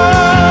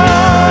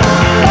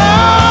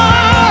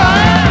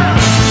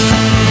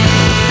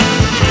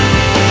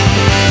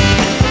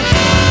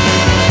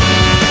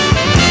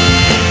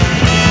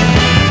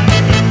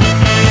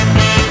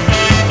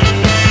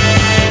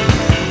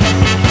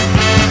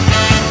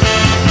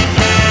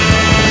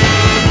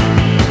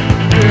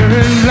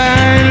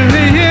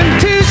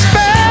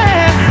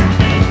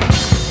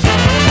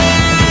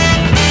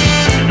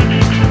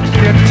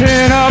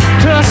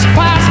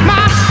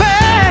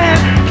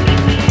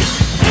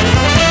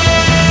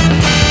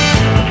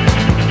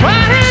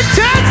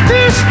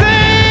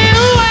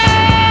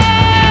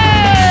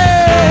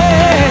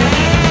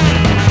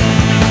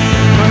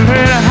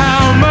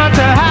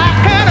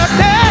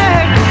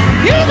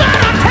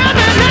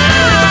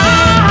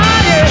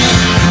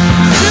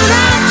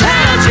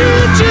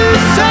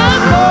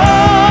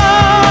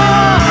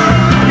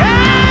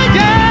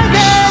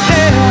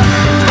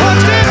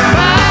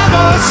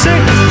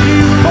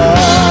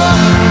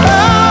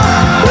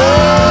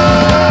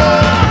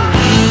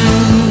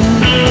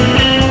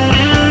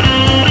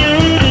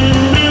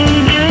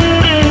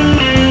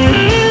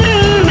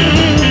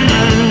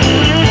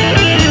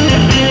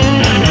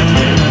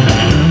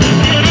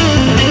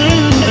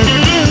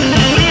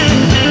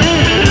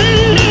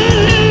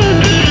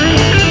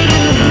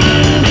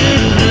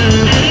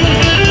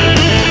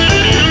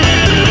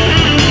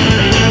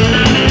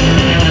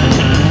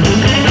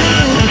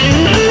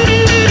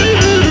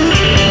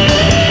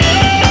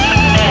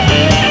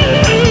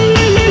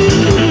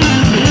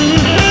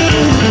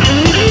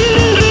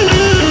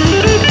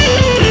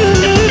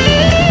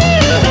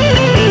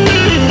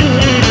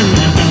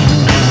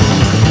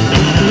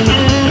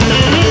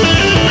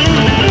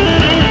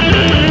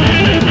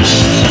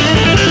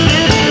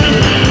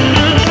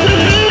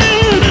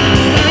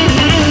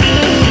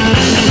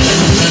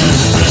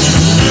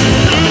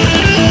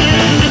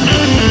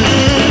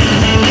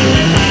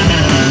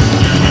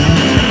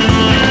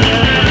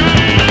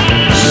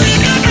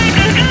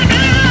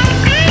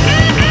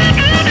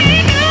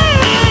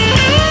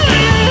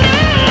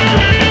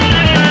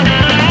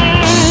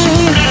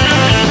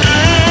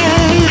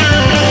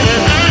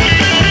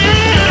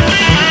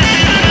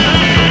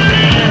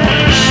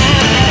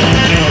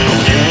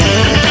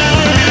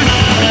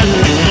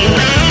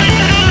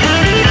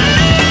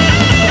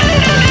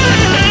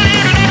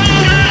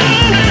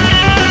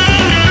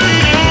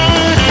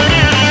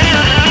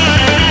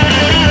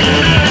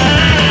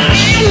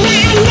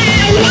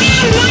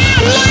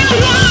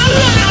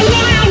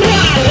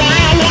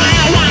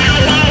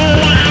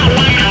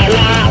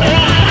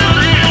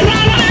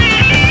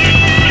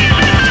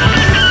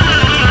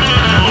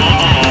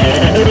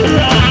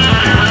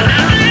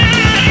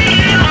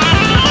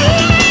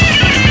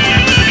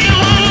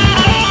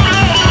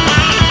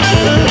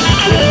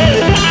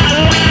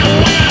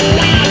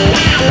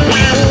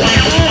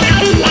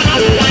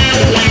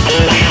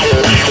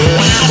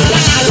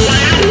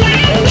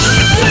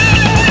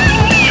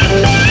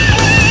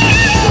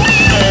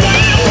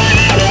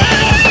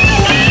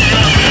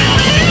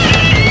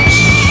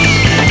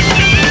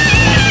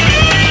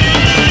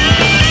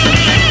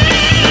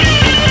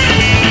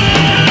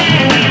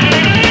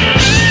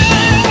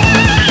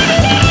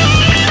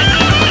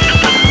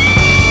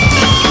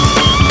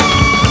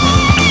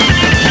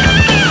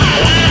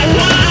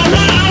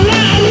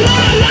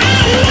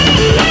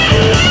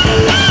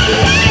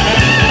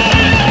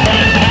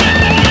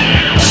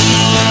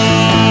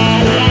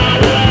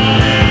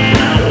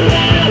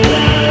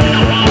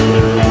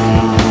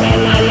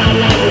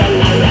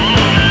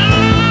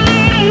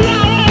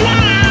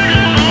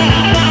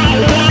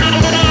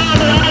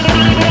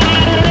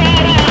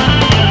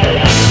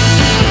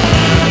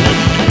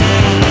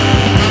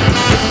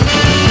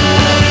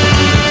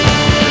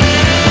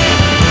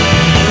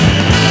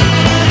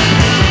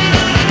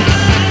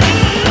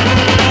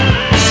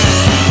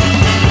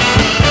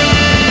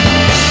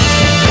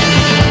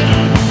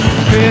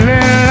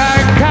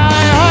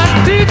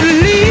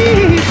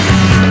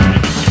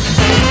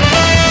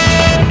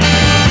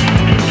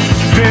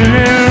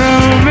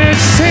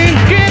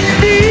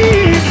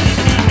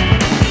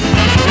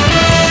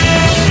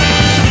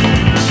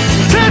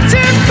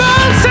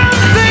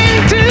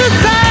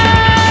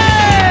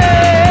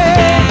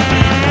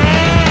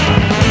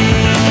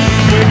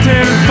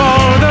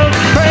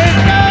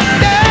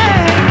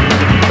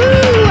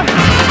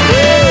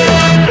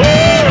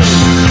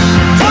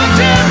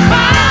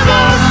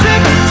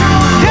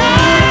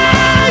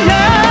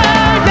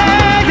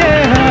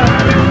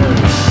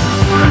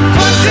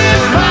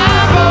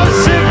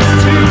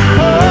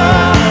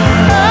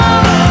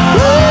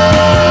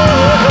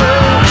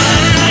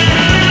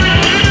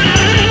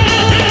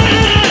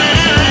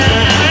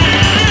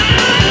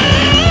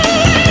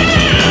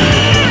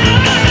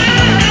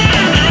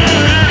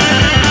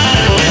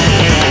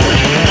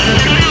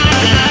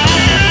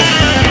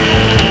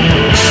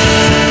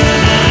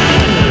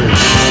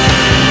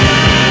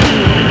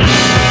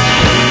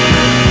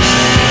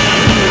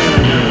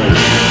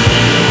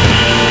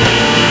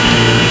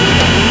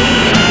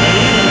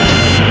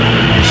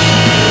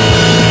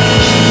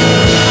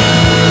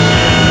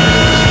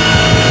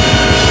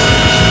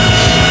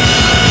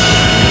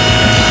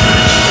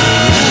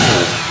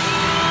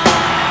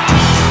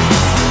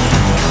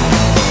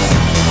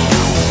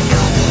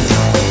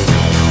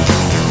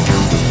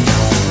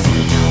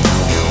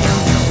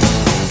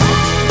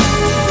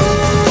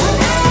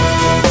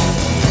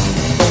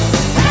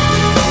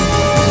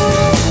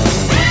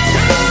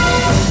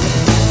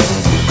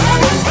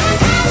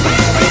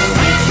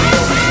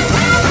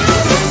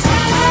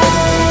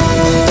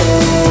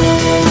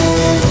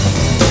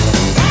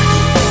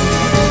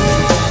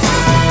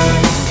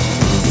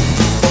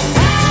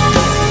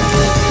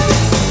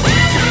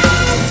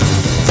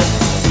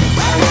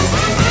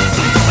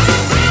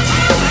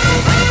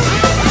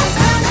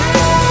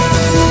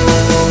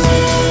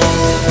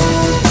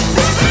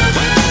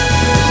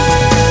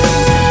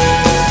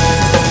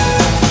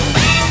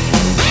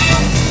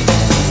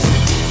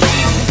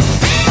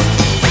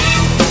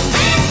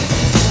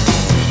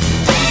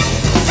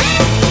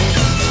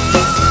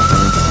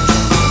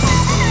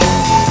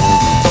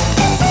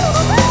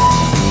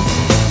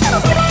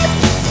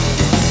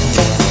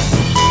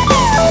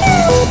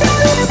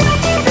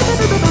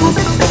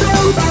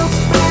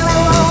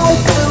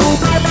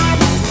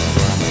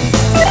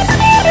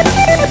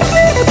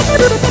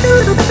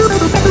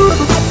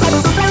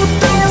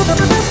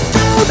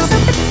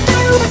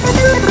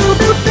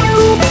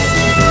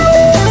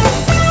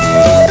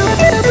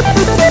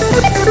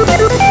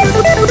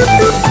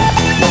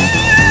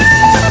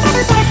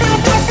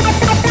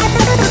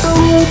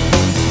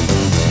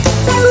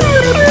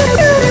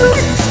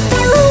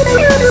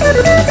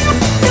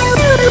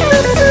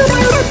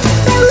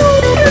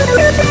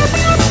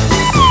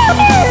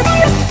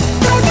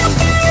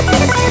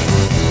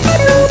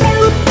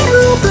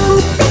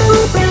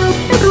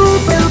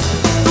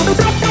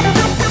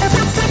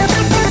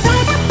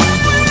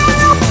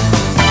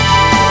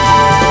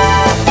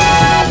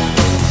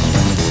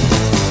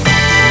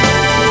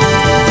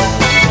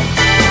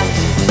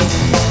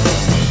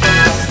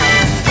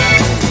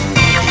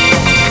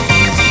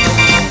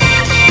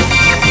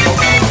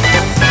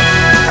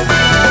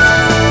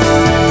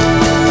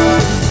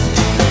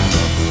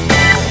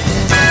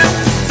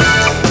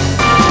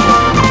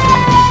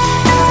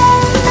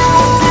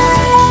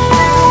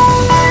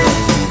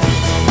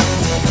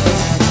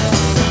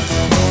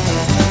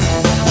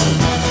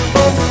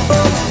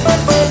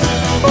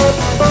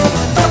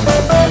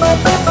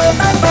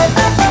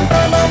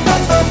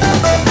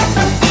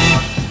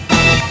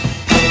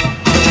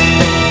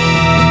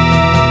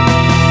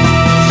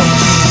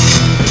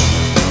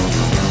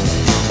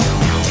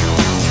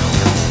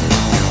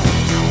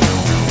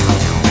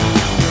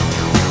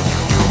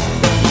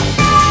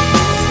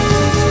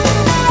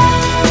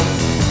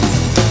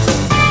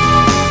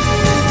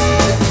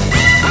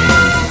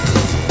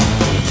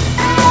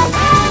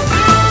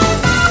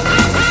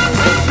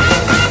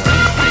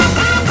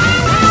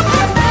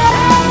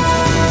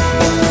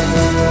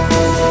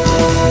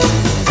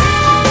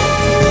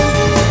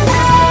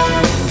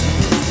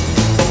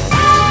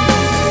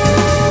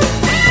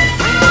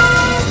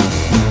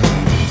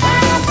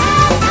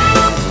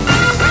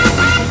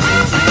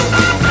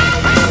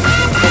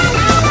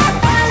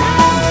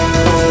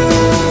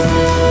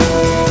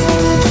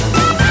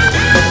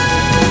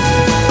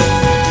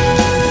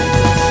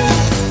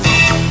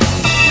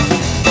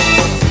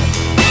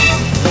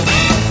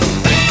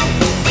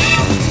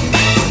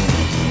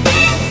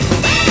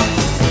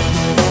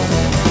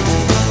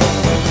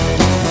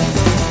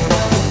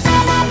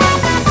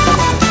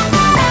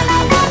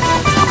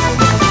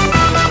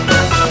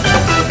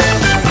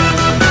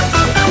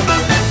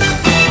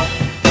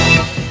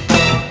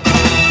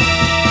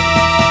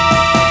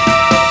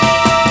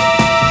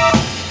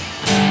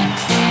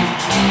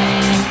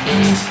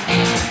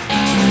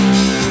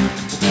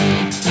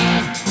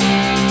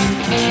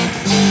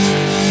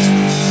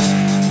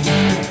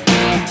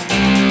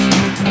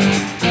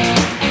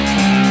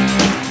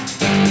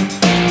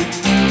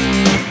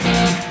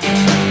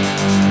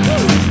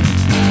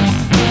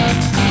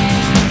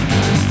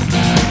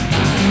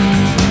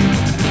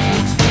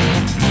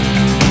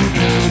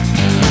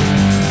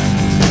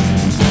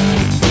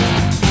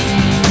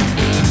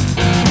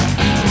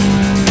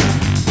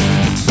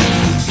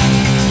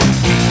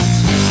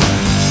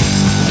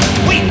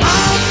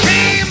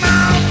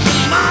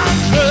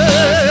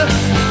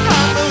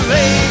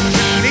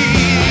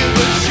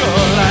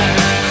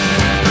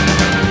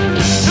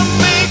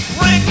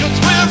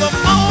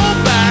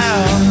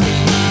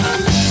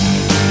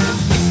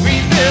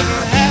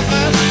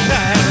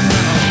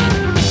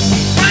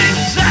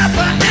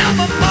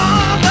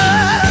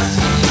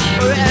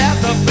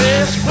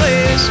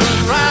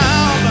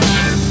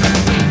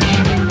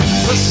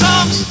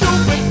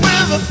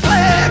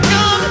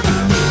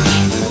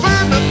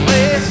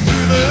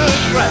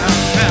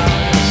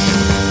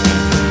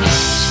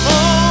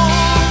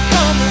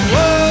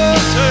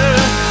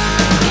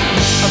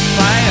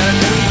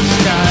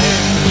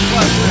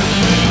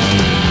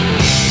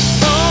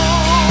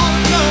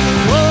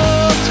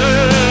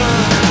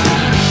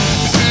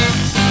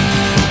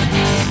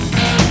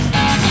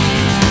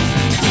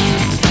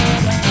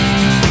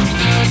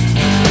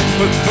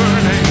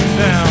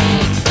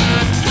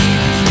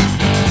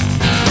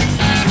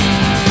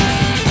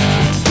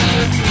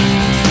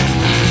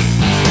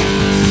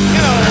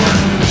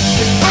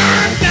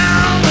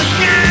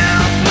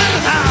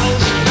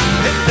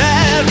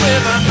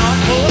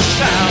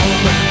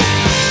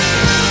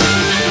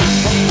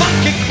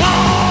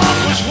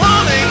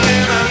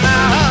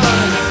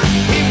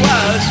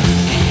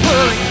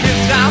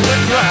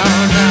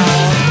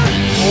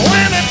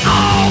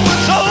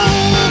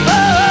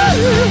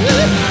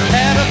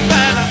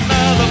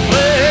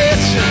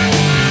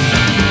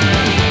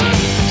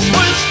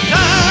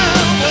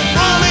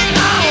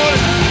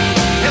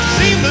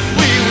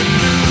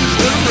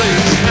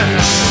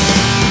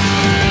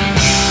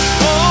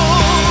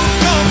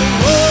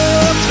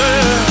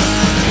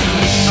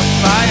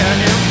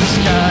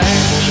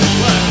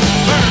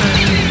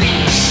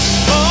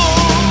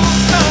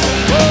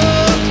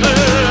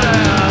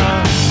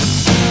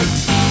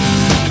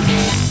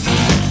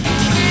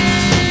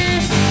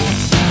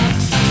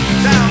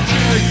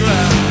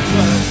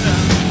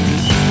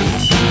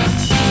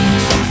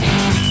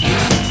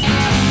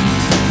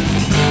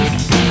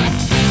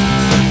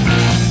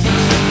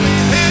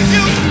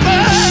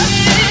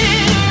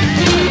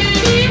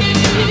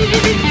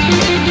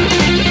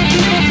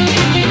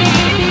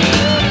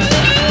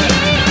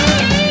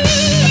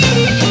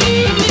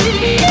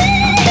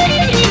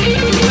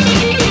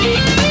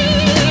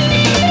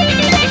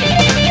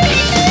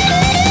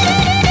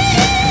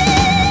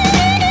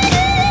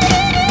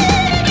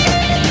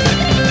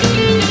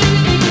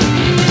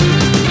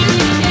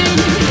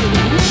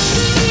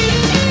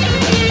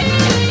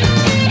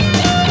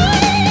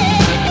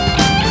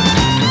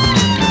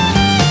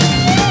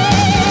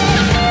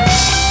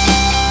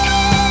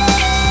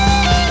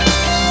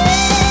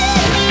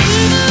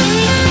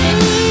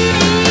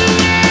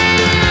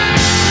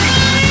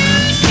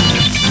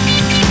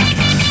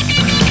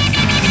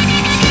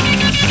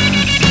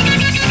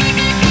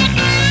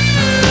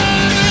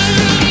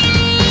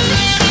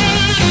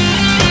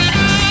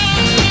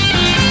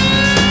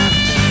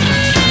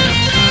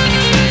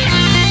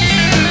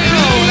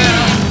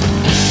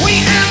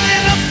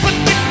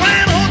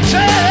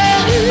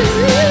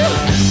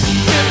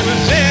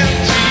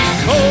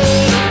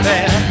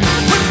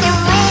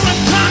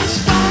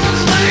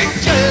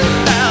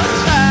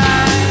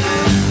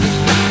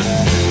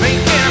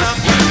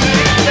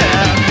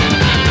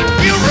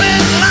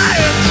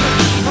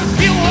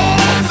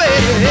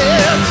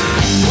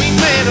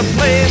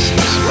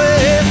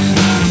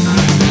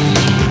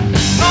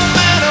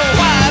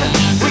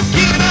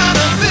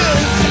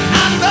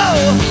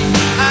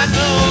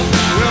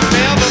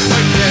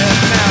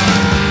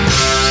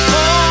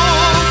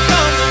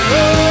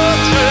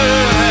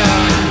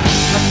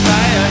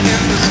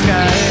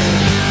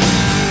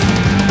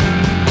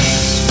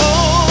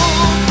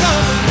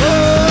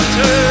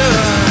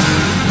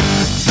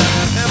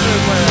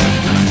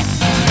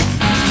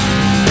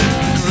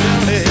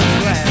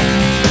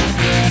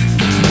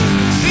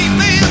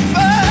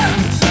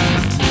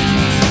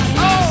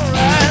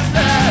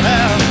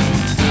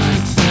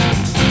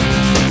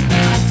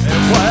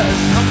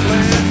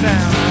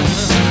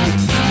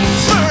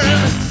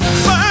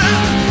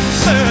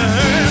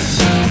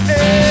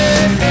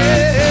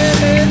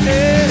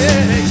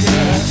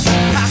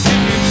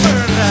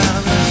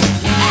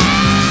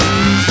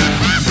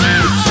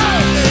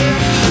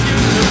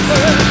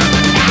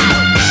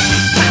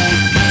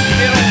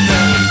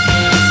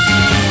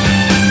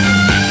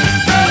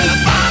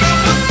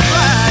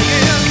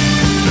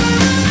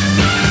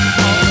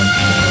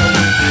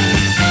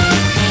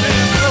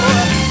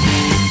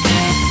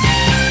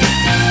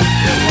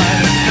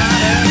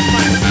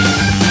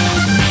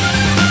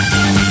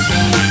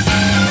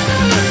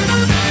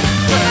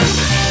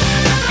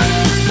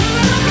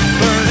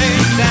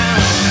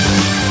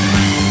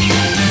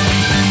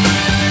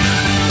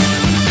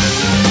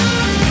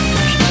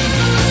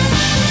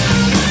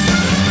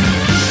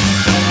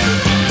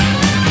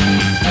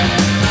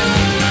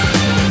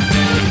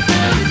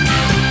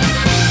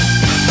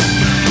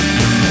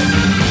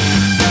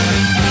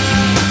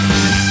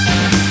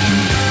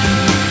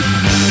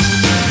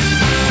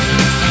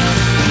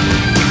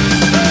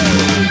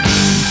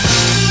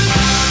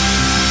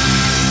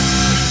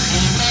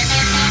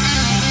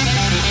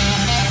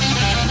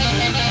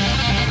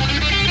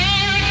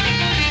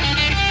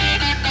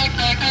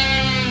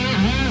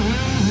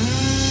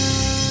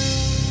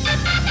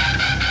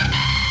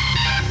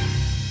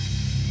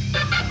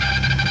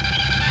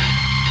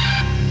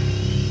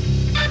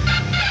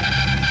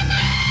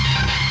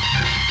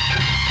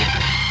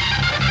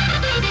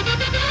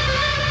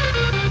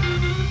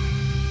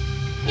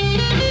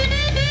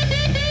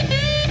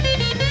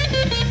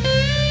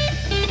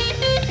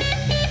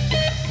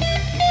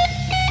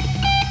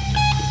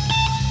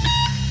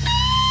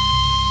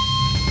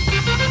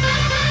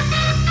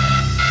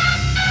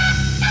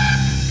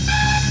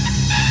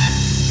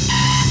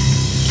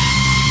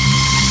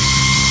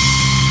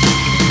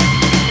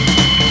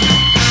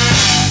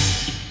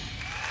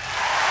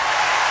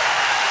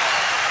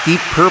 Deep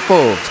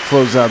Purple to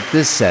close out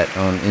this set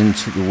on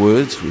Into the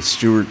Woods with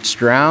Stuart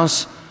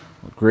Strauss.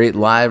 A great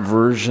live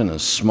version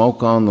of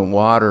Smoke on the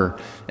Water.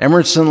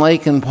 Emerson,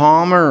 Lake and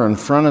Palmer in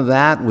front of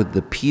that with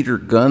the Peter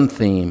Gunn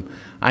theme.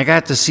 I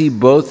got to see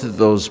both of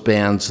those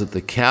bands at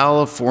the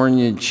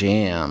California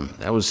Jam.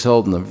 That was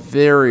held in the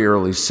very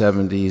early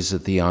 70s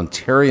at the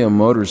Ontario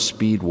Motor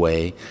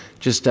Speedway,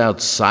 just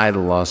outside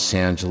of Los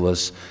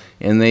Angeles.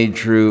 And they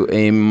drew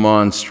a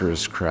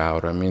monstrous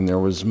crowd. I mean, there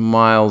was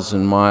miles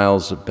and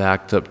miles of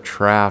backed up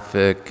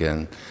traffic,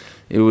 and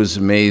it was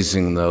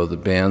amazing, though. The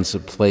bands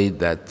that played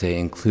that day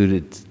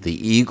included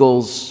the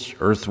Eagles,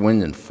 Earth,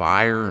 Wind and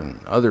Fire,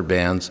 and other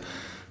bands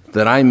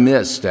that I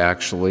missed,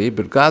 actually,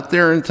 but got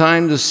there in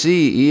time to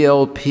see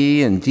ELP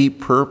and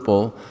Deep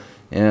Purple.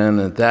 And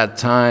at that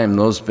time,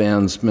 those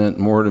bands meant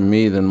more to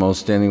me than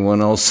most anyone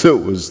else that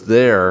was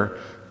there.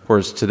 Of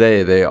course,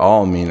 today, they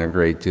all mean a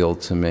great deal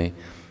to me.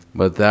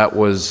 But that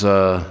was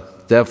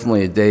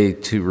definitely a day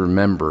to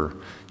remember.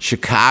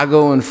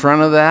 Chicago in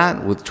front of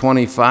that with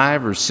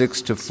 25 or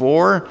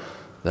 6-4.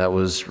 That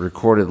was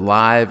recorded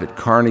live at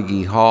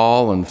Carnegie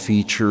Hall and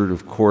featured,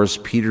 of course,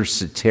 Peter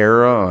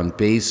Cetera on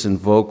bass and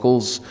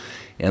vocals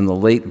and the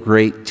late,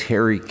 great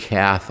Terry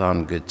Kath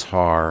on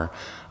guitar.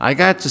 I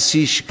got to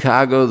see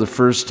Chicago the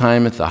first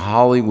time at the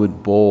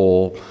Hollywood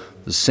Bowl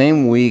the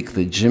same week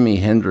that Jimi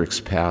Hendrix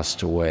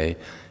passed away.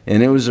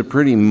 And it was a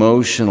pretty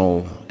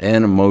emotional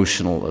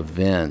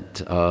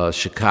event.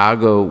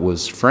 Chicago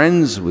was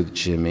friends with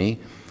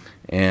Jimmy,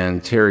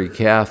 and Terry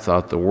Kath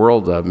thought the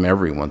world of him.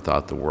 Everyone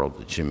thought the world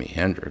of Jimi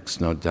Hendrix,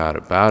 no doubt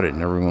about it,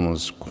 and everyone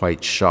was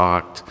quite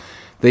shocked.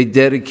 They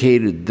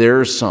dedicated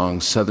their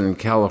song, Southern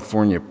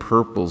California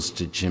Purples,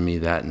 to Jimmy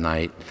that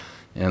night,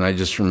 and I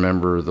just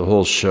remember the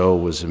whole show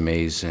was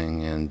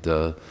amazing, and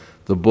the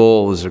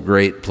Bowl is a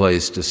great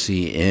place to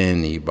see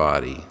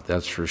anybody,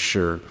 that's for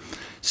sure.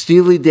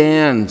 Steely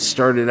Dan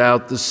started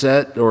out the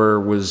set, or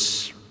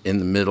was in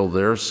the middle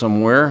there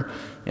somewhere,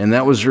 and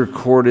that was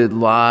recorded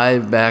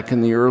live back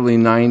in the early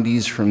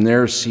 90s from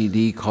their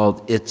CD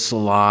called It's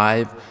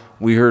Alive.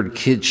 We heard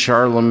Kid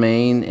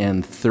Charlemagne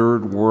and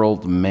Third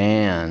World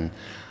Man.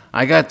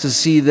 I got to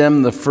see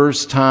them the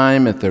first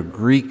time at the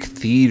Greek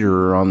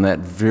Theater on that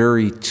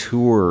very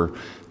tour.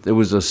 There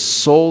was a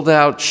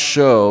sold-out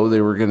show.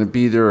 They were going to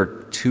be there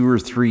 2 or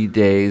 3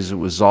 days. It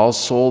was all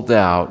sold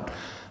out,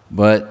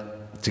 but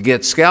to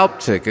get scalp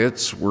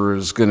tickets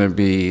was going to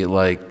be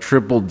like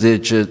triple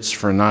digits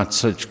for not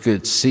such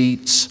good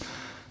seats.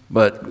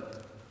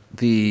 But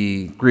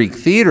the Greek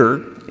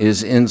Theater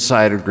is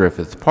inside of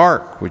Griffith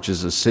Park, which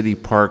is a city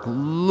park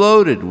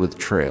loaded with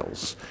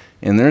trails.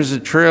 And there's a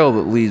trail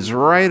that leads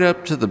right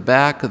up to the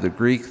back of the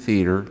Greek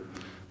Theater,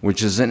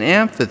 which is an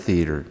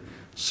amphitheater.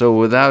 So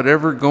without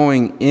ever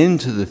going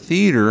into the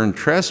theater and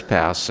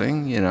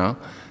trespassing,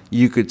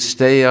 you could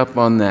stay up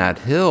on that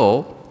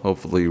hill.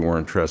 Hopefully you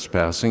weren't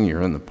trespassing,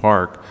 you're in the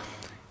park,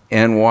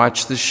 and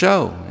watch the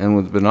show. And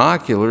with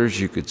binoculars,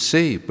 you could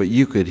see, but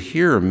you could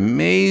hear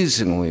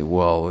amazingly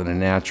well in a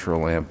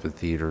natural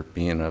amphitheater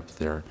being up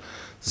there.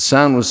 The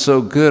sound was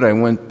so good, I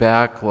went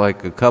back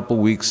like a couple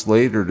weeks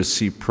later to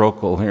see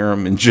Procol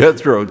Harum and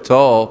Jethro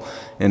Tull,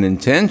 and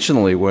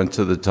intentionally went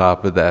to the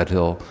top of that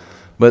hill.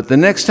 But the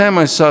next time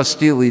I saw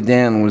Steely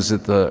Dan was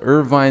at the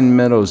Irvine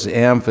Meadows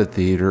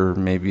Amphitheater,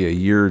 maybe a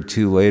year or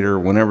two later,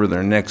 whenever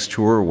their next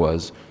tour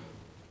was.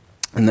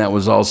 And that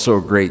was also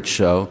a great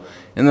show.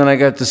 And then I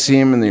got to see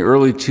him in the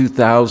early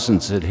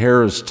 2000s at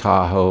Harrah's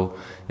Tahoe,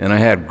 and I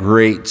had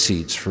great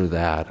seats for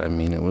that. I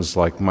mean, it was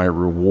like my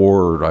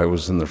reward. I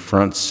was in the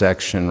front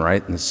section,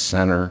 right in the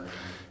center,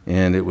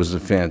 and it was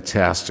a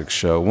fantastic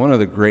show. One of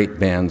the great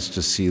bands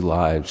to see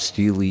live,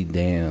 Steely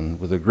Dan,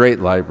 with a great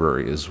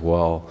library as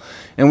well.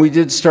 And we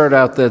did start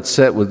out that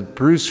set with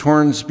Bruce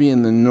Hornsby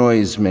and the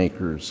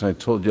Noisemakers. I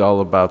told you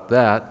all about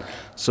that.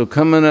 So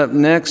coming up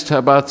next, how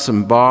about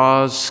some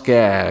Boz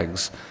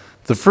Scaggs?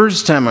 The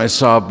first time I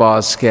saw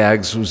Boz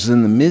Scaggs was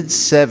in the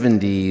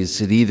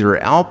mid-'70s at either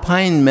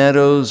Alpine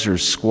Meadows or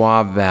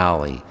Squaw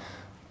Valley.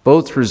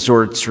 Both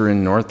resorts are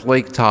in North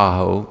Lake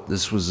Tahoe.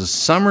 This was a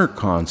summer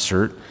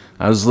concert.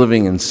 I was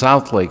living in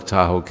South Lake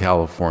Tahoe,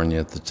 California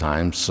at the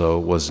time, so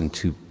it wasn't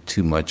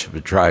too much of a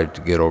drive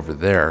to get over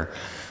there.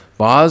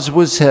 Boz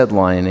was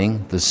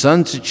headlining. The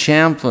Sons of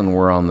Champlin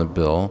were on the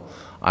bill.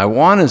 I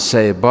want to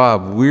say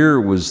Bob Weir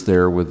was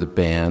there with the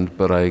band,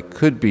 but I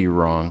could be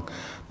wrong.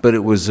 But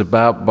it was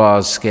about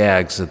Boz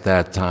Scaggs at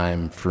that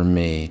time for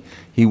me.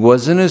 He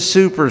wasn't a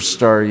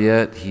superstar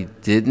yet. He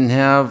didn't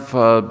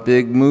have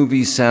big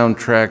movie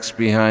soundtracks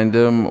behind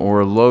him,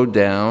 or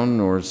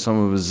Lowdown, or some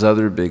of his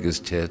other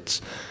biggest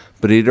hits.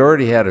 But he'd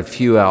already had a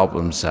few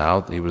albums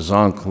out. He was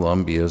on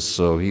Columbia,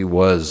 so he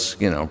was,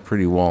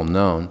 pretty well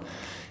known.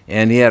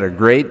 And he had a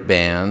great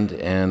band,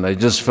 and I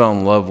just fell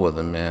in love with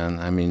him, man.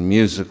 I mean,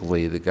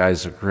 musically, the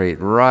guy's a great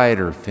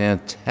writer,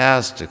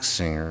 fantastic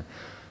singer,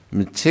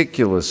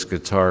 meticulous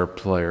guitar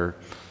player,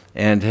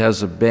 and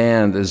has a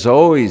band, has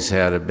always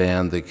had a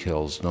band that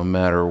kills, no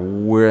matter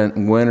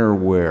when or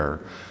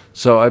where.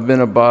 So I've been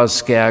a Boz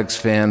Scaggs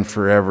fan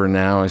forever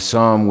now. I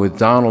saw him with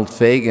Donald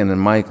Fagen and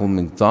Michael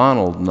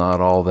McDonald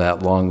not all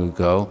that long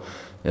ago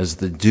as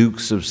the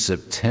Dukes of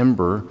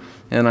September,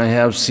 and I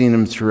have seen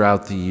him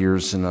throughout the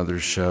years in other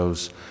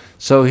shows.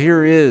 So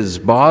here is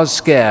Boz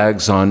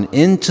Scaggs on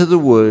Into the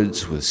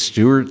Woods with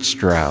Stuart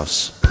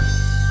Strauss.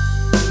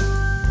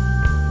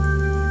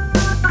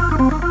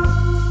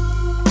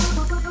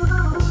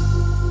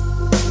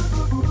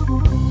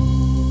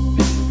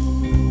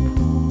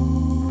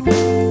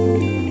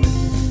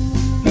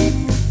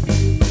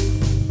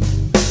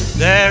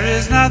 There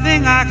is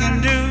nothing I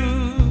can do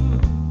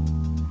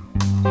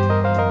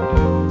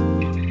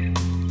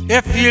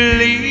if you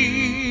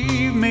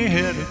leave me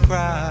here to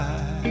cry.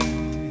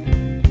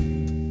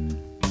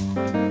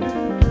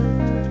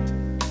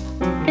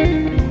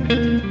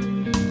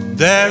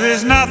 There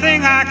is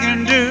nothing I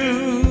can do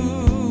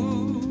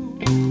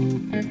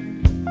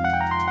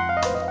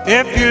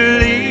if you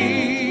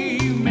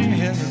leave me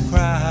here to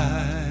cry.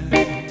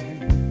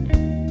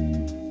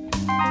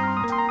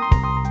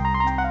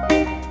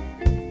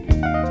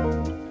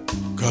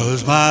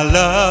 'Cause my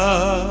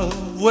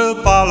love will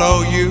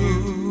follow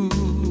you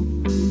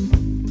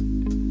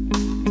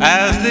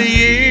as the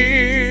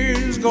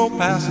years go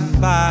passing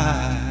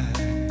by.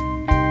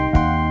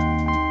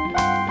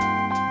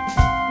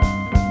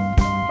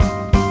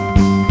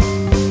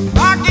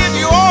 I give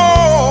you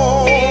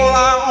all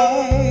I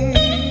own.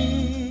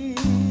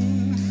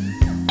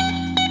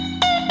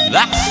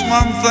 That's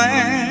one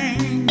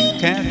thing you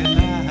can't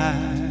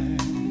deny.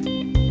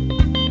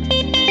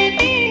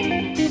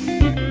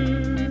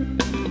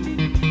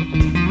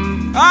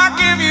 I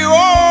give you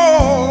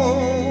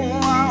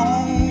all I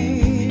own.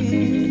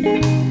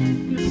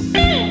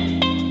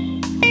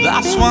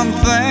 That's one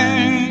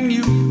thing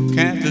you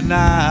can't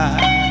deny.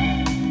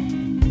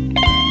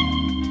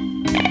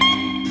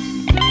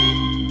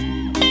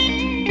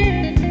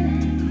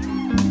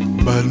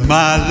 But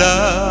my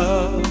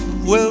love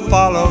will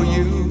follow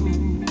you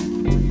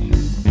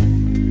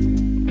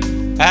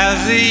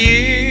as the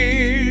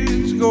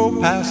years go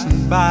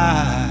passing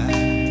by.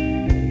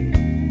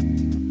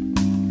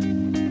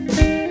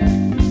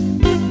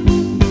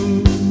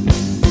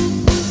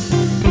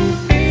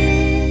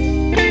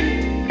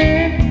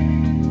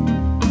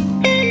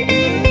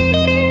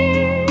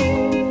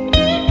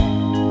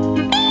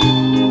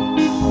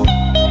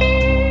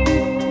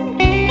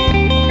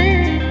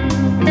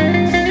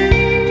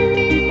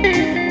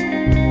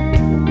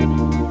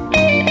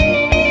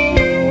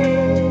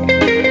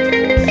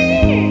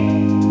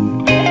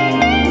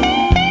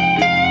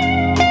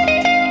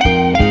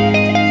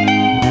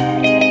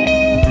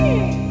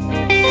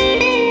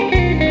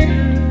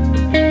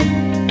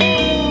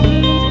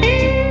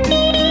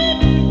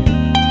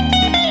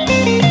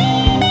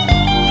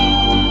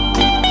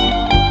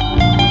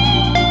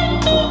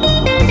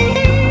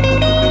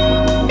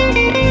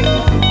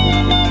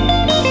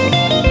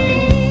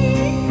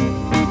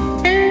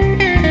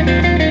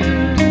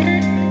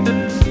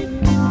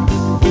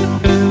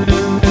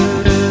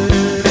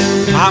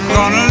 I'm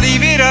gonna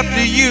leave it up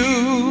to you.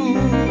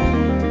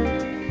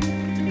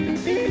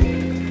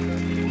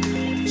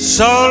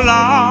 So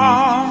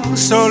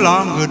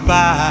long,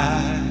 goodbye.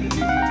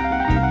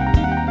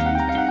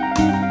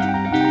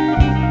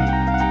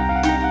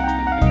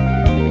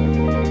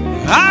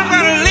 I'm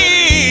gonna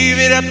leave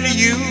it up to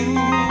you.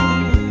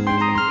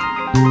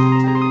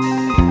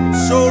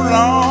 So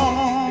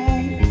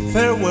long,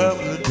 farewell,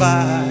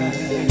 goodbye.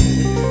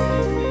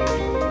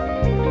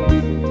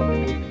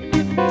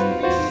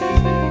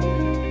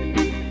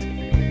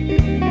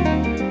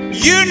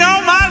 You know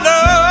my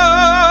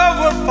love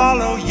will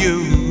follow you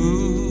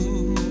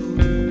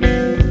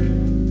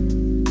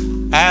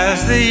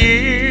as the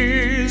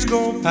years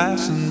go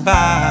passing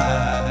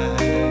by.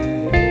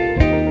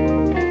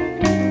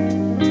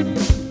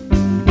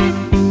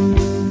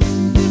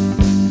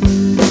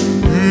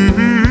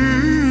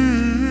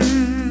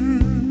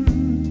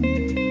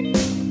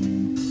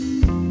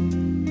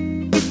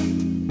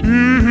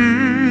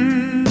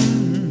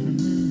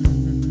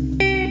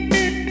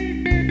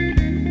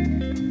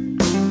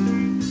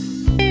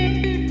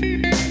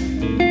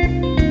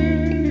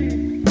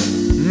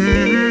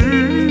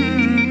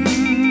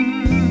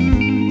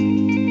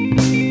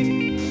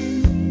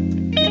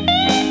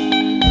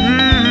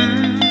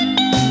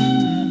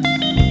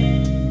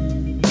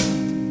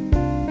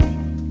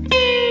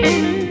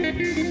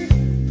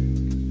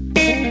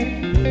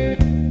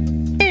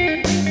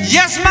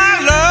 Yes, my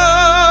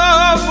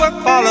love will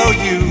follow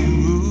you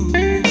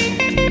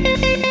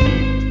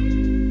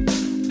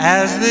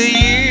as the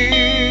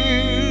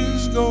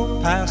years go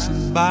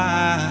passing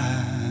by.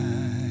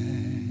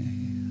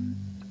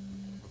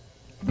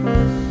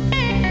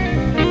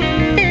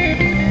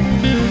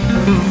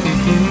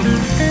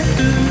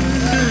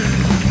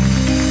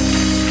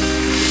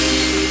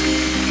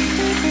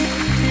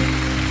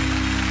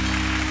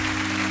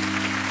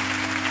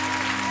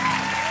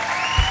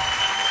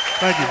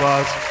 Thank you,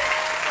 Boz.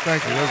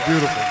 Thank you. That was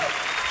beautiful.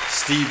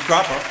 Steve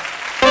Cropper.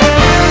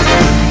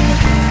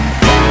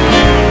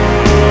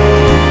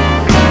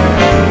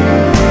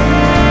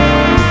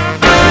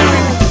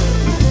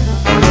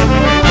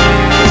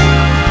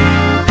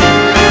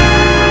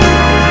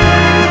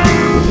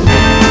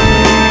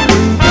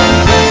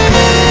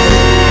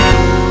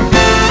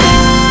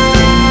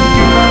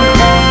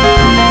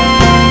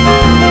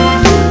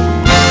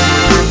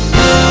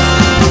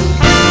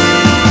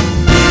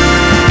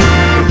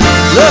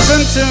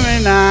 Listen to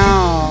me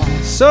now,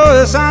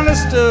 so it's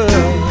understood.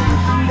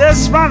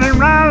 This running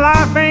round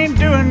life ain't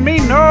doing me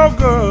no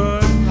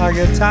good. I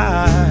get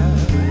tired,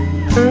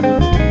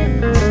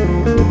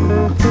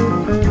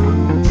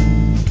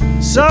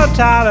 so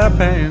tired of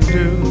paying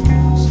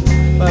dues,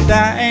 but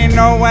there ain't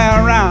no way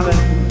around it.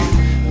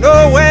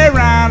 No way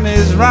around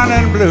this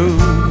running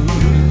blues.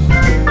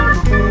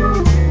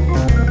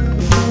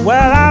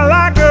 Well, I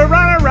like to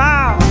run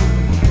around,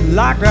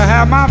 like to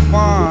have my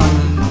fun.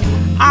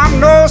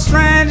 I'm no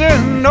stranger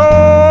in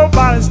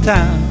nobody's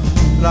town,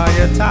 but I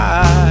get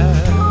tired,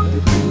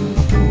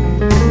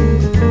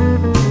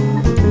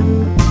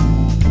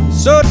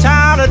 so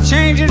tired of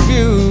changing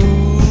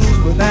views,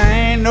 but there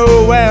ain't no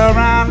way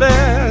around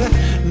it,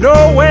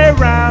 no way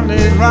around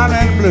this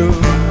running blues.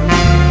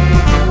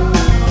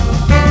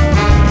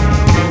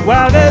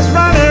 Well, this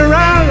running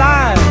around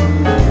life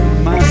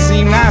might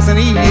seem nice and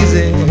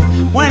easy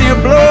when you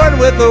blow it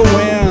with the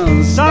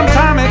wind.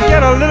 Sometimes it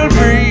get a little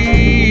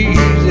breezy,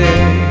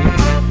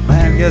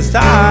 man gets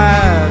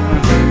tired.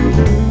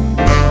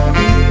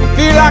 I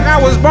feel like I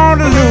was born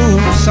to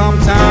lose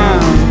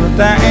sometimes, but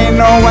there ain't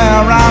no way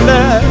around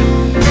it,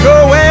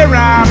 no way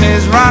around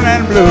this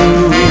running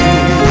blues.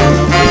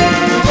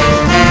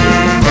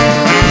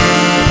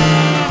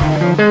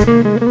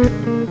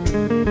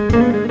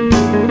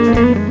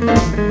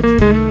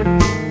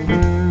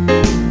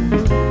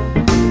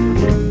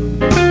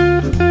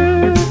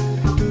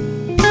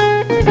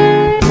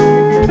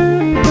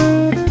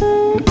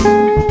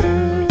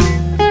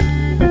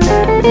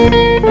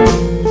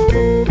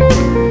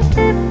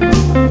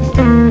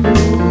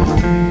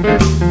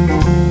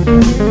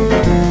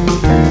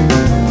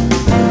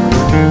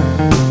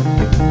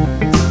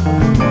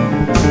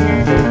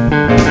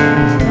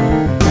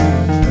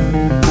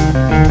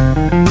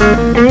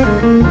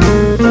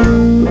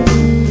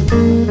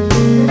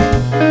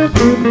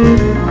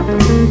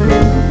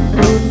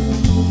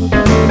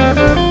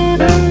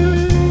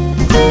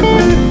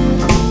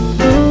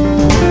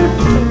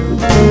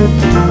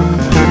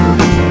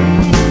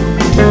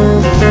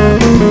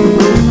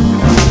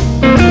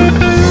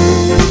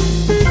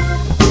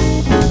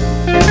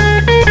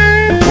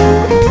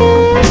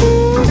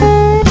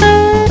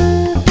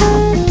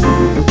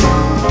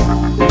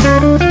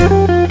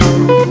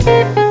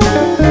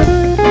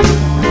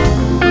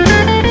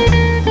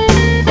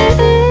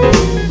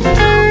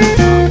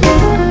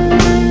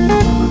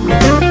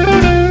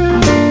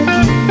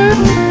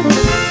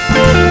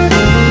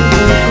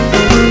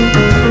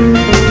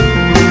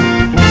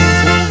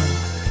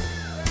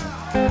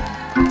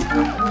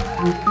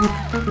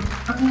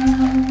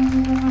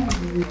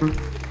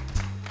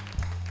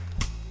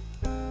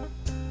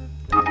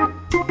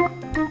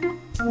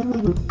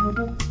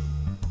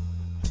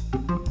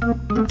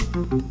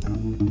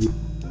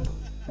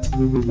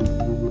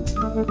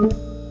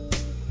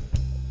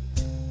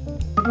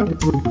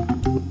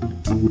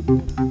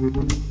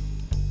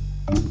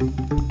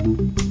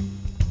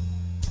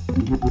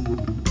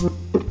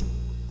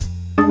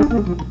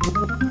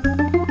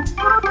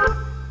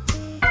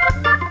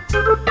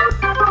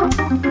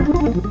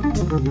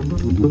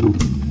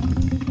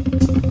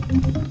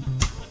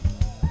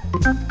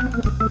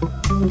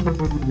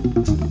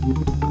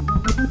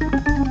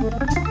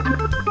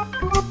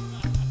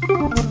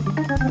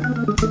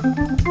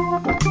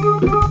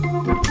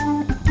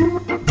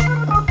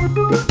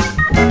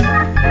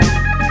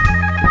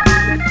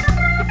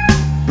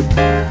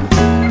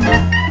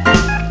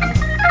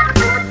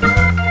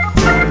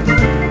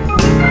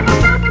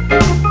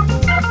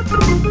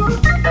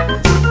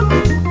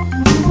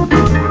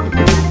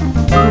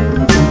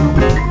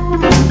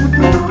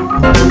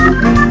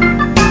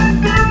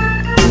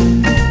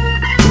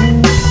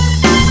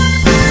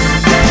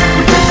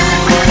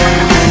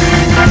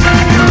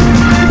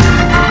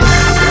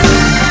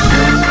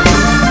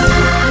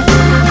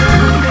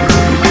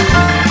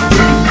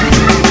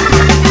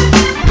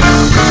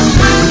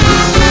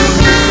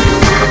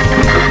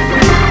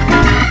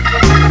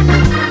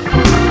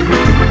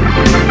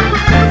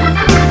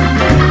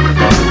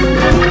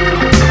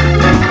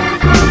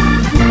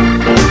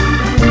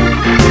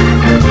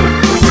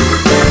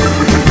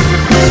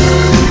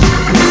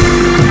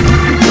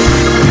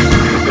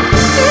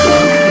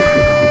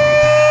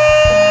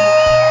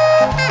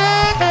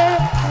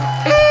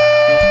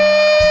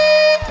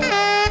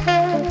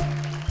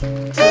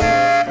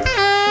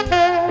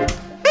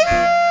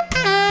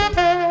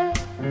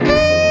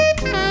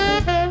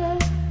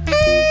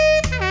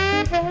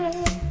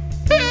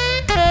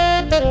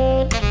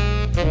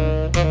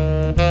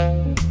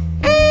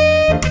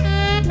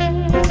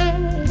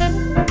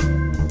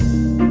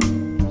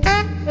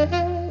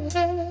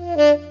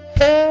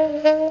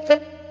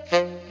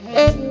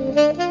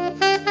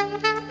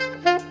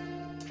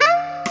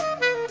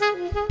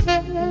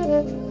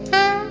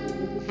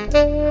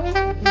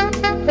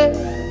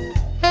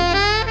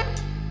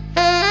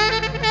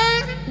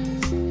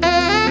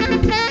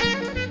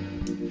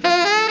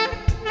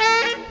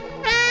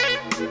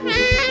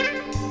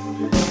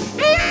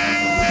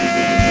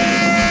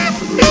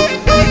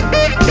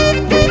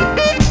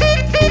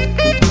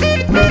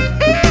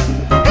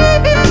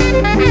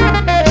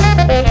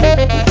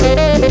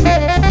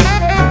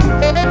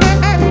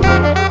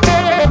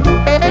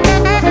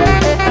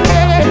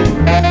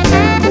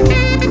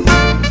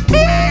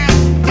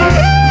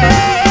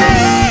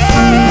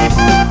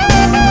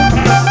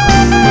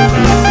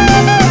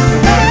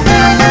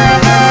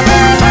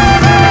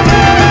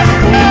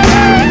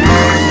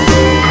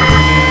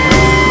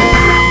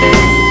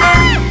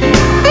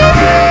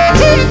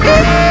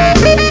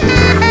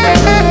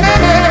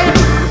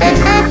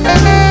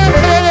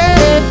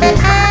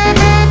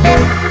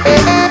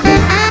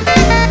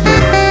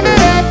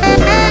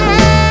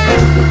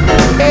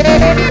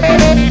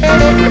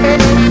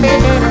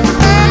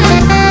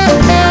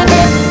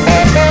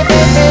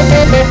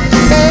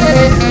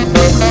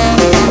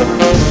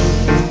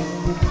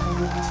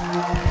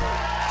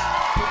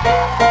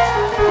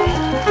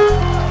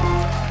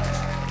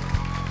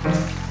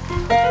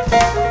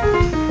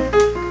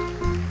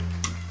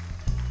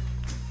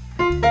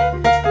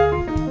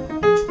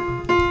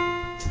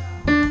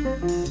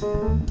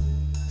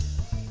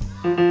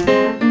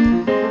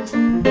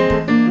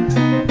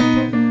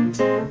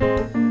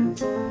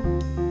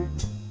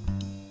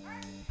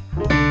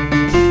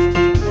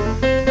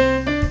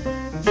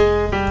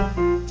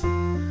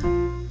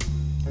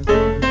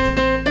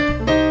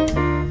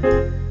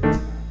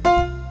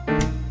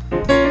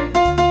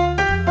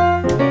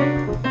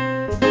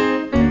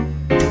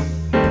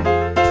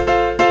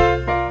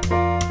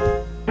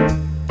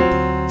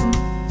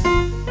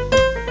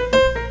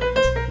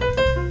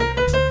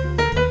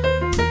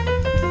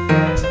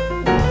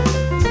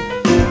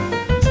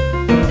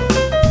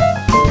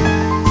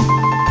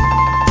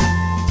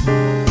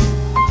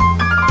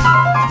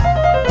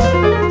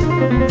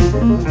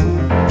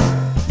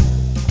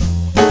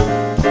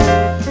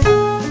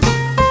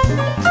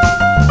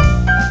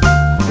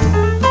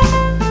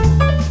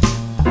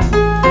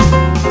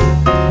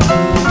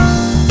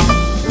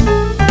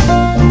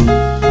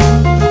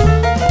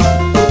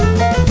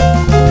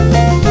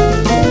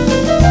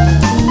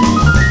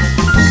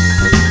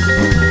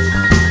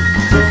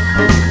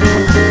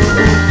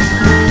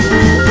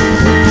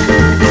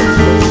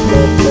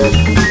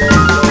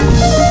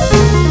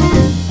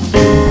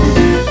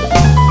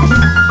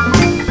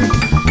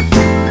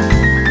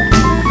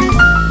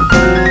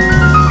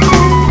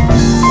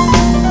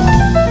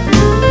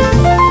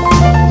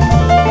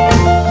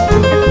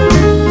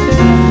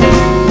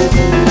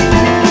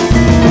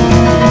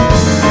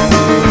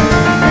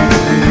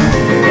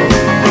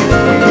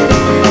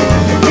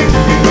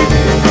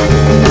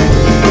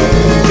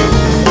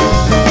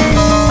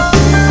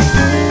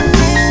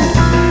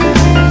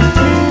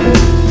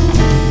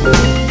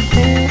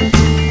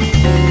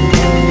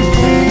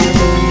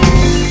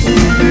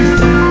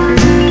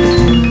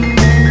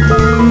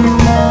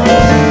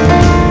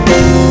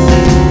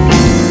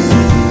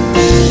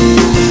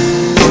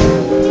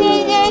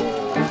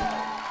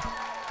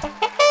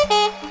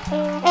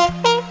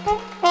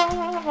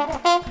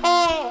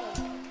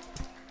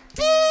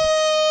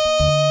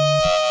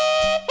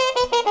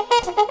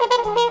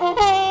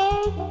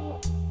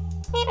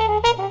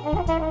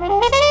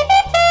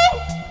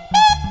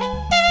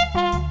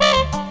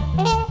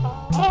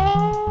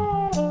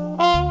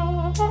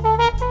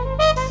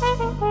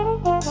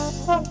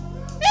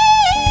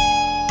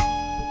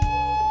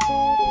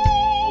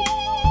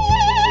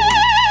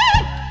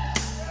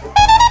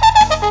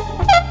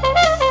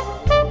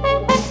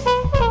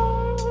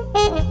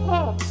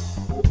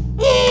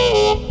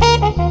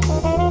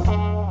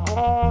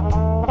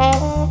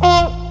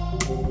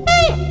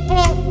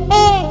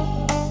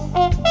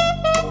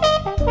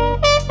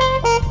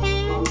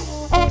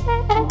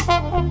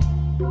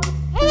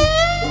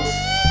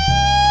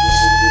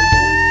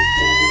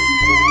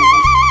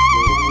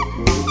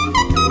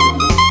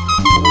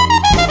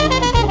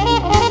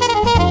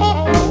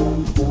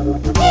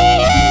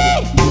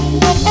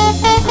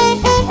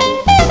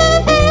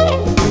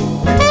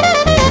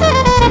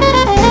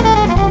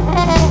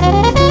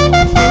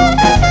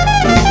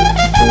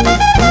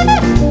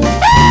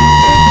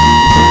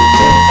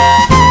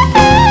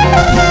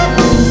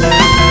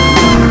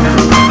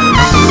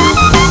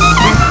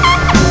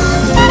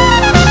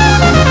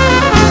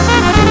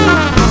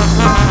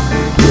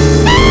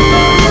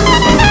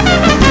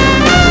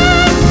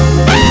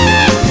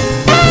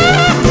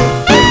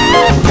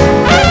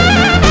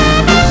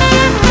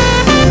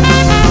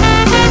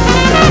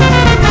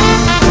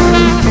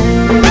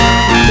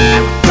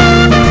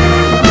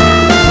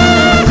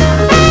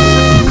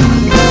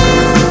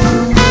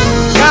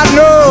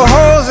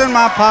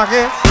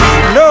 pockets,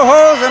 no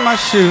holes in my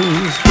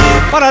shoes.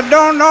 But I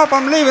don't know if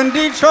I'm leaving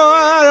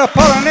Detroit or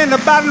pulling into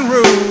Baton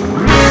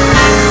Rouge.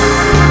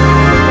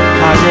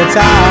 I get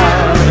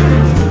tired,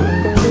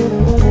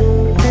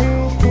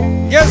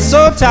 get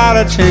so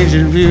tired of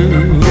changing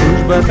views.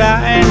 But there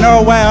ain't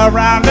no way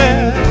around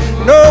it,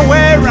 no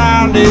way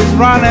around these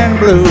running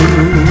blues.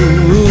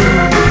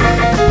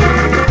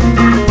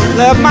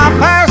 Left my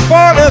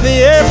passport at the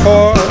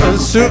airport,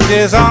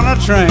 suitcase on a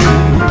train.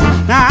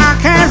 Now I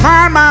can't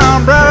find my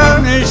umbrella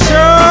and it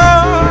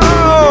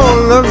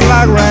sure looks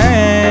like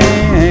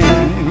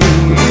rain.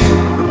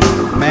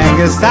 Man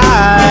gets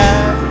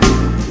tired,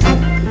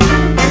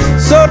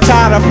 so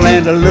tired of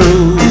playing to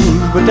lose.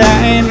 But there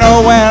ain't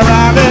no way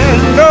around it,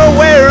 no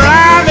way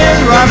around this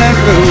running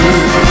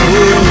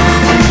blues.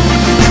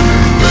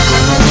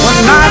 When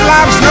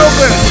nightlife's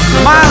open,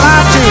 my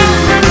life too.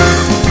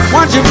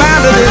 Once you're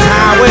bound to this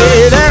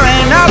highway, there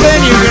ain't nothing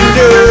you can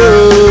do.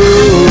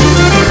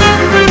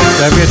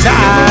 So get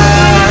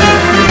tired,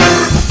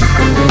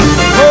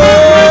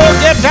 oh,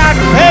 get tired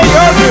and pay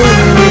your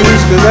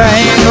dues. 'Cause there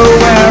ain't no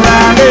way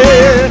around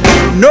it,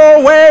 no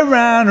way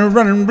around the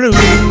running blues.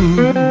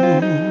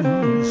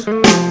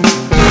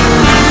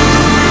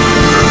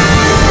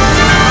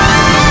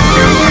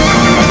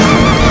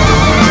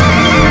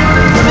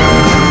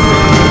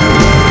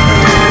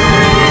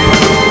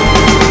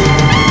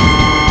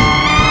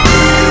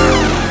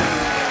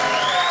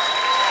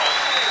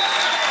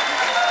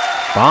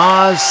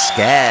 Boz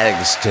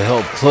Scaggs to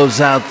help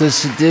close out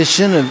this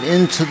edition of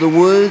Into the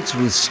Woods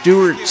with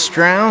Stuart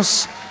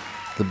Strauss.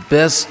 The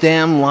best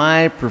damn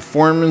live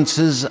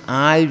performances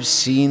I've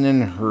seen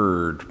and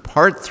heard.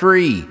 Part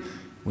 3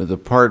 with a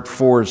part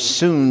 4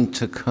 soon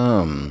to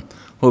come.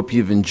 Hope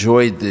you've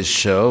enjoyed this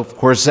show. Of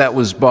course, that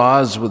was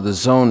Boz with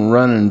his own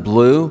Runnin'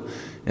 Blue.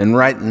 And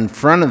right in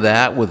front of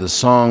that with a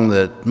song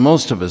that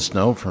most of us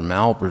know from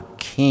Albert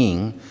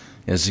King,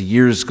 as the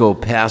years go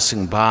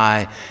passing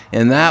by,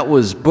 and that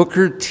was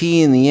Booker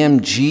T and the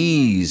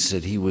MGs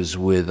that he was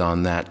with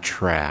on that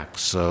track.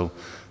 So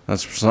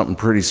that's something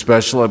pretty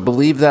special. I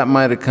believe that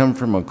might have come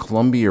from a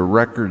Columbia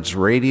Records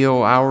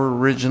radio hour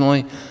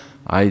originally.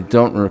 I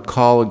don't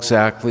recall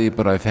exactly,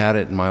 but I've had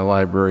it in my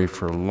library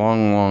for a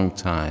long, long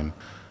time.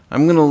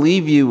 I'm going to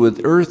leave you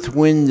with Earth,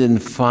 Wind,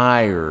 and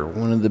Fire,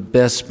 one of the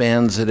best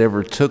bands that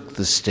ever took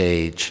the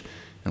stage.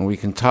 And we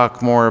can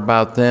talk more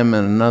about them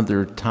at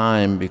another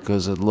time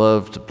because I'd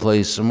love to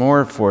play some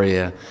more for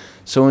you.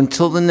 So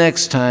until the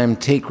next time,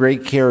 take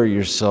great care of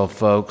yourself,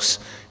 folks.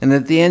 And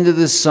at the end of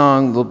this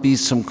song, there'll be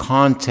some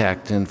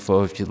contact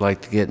info if you'd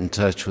like to get in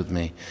touch with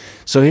me.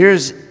 So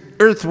here's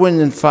Earth,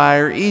 Wind, and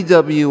Fire,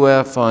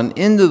 EWF on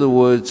Into the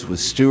Woods with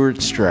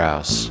Stuart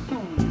Strauss.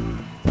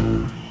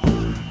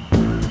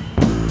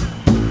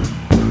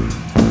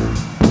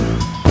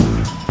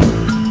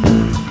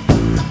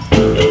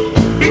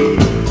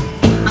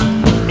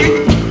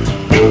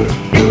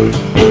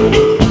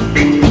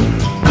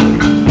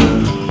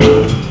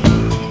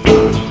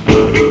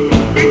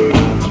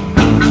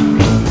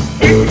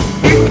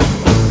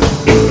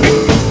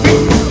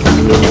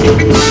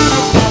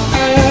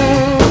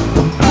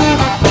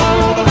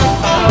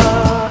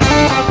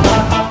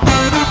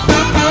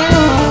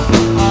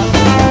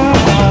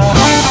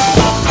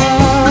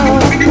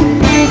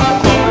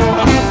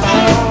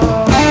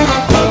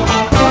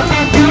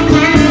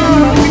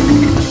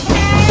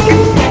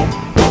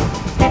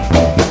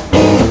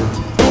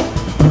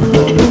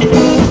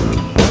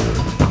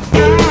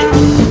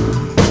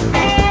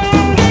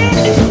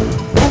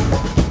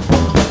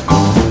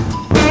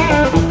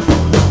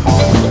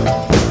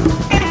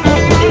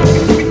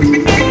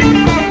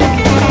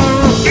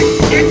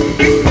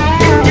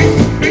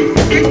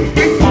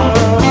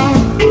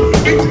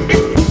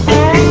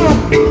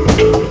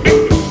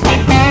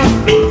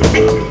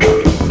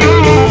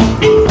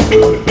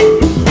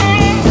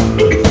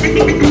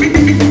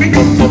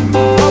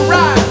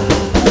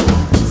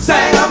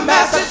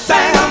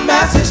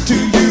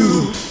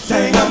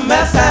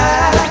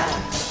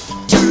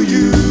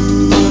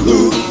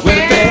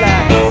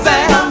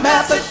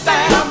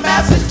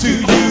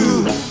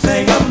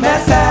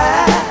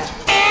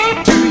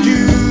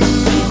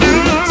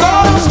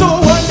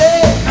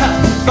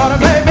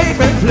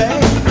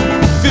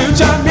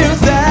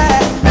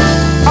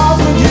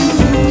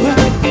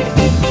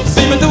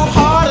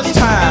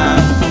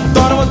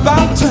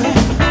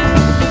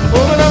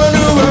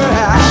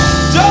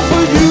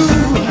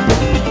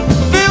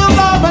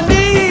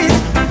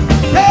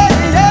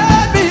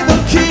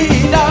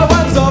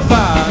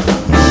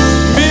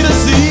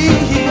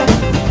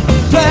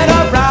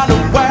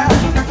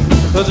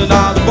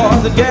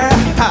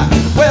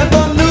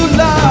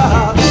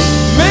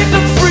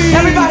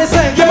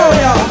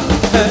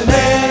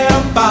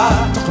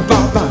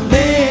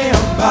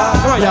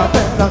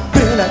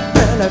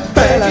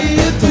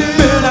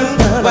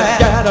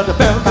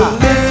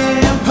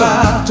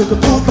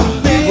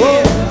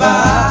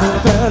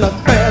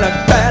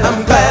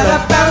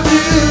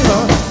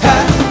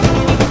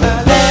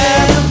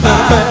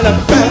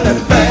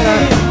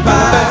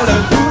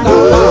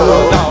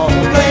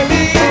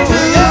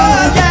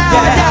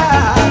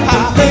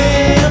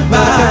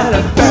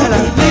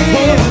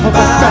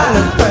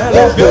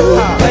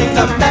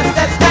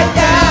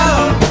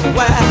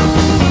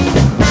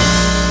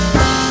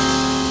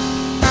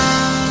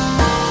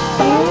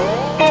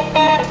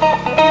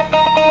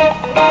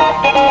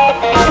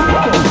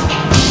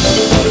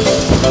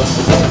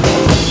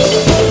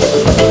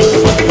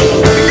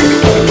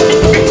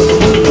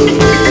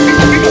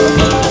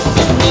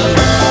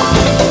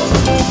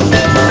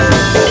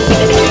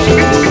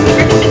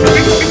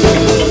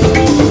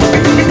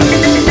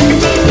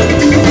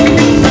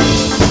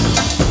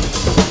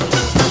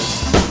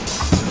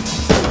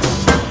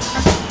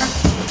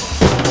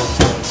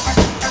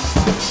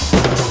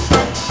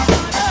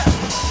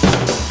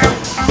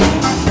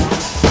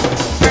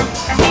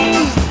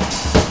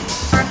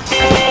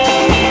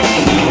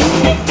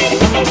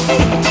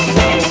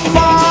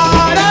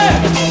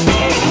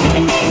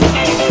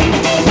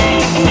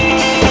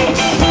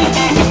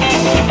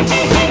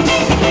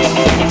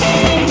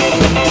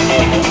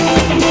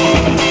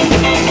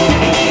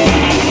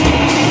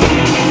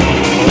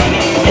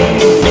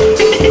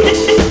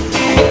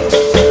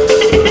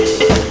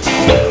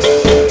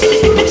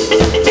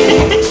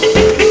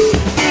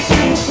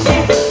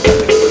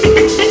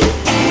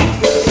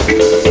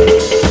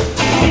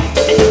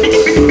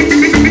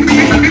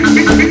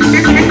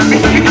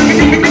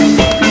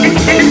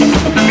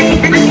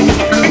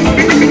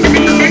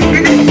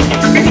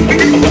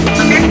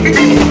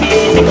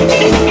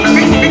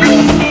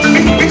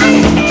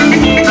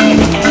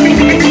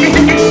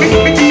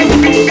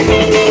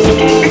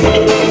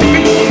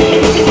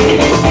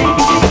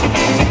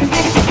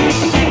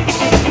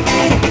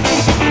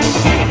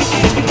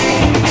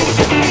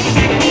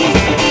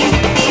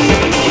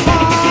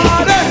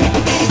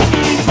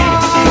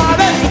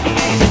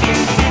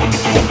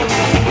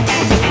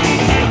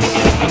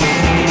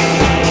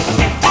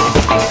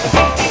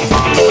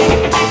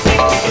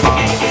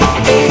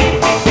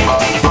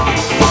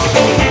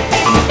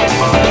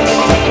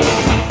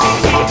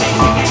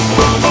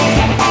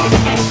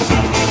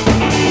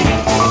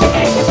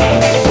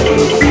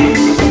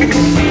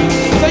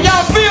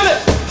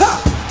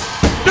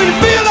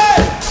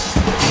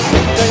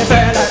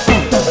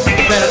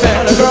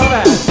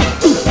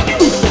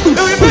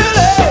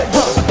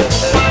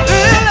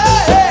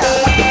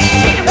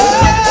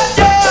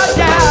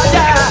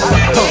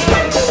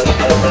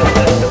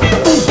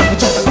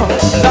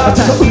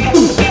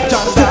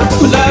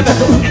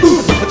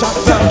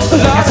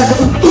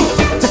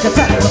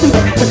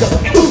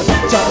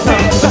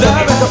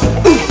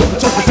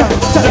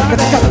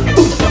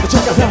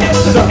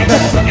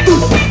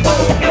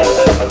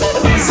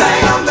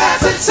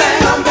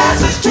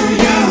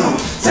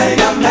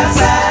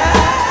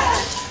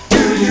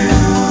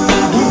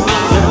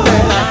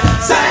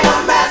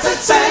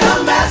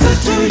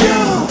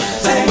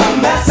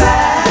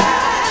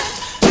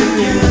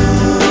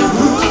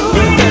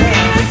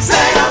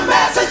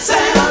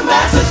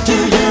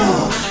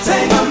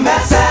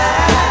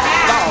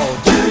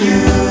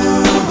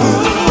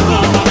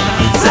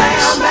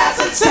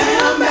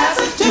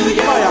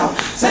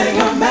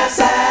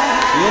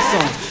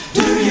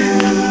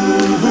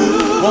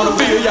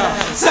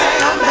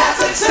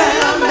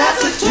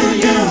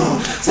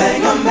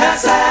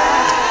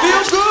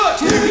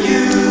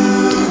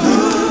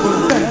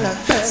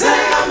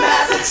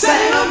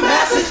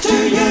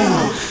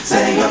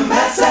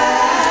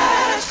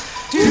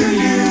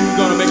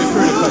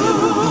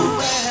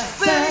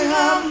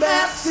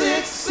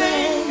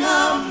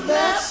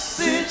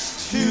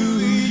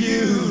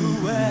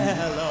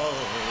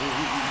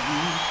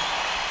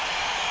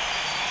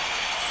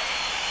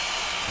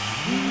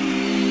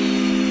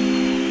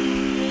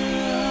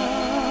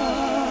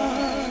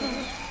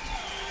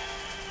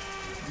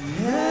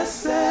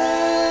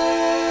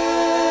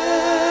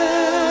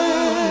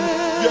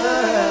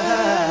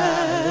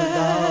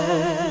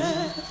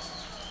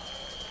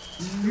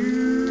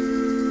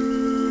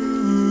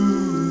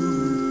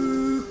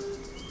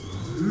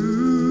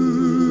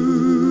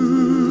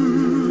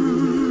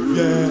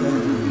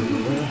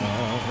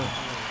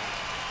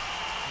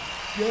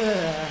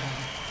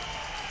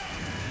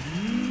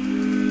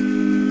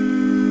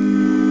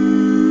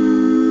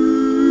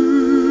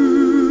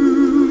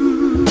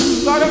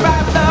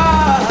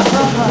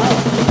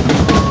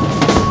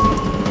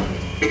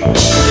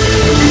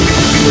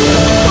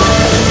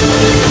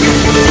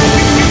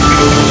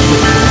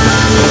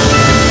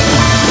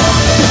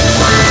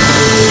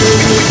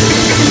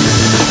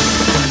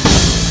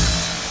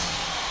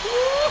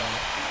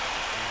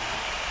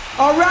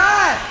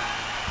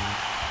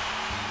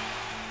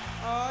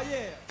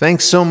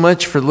 Thanks so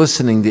much for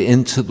listening to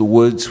Into the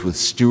Woods with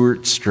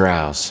Stuart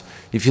Strauss.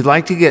 If you'd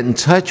like to get in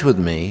touch with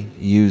me,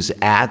 use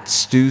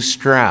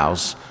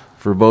 @StuStrauss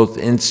for both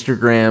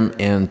Instagram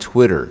and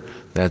Twitter.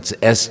 That's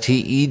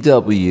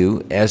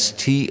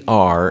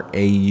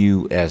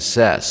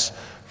STEWSTRAUSS.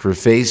 For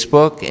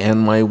Facebook and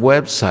my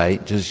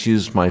website, just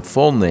use my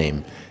full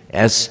name,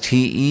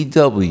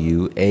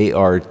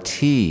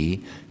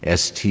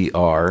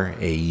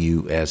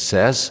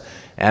 STEWARTSTRAUSS.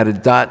 Add a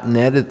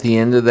 .net at the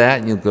end of that,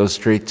 and you'll go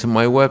straight to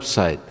my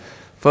website.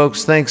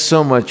 Folks, thanks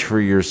so much for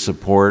your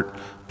support.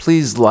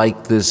 Please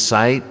like this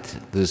site,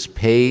 this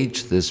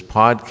page, this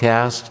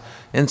podcast,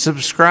 and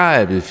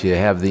subscribe if you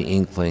have the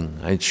inkling.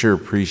 I'd sure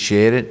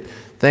appreciate it.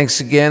 Thanks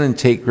again, and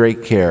take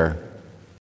great care.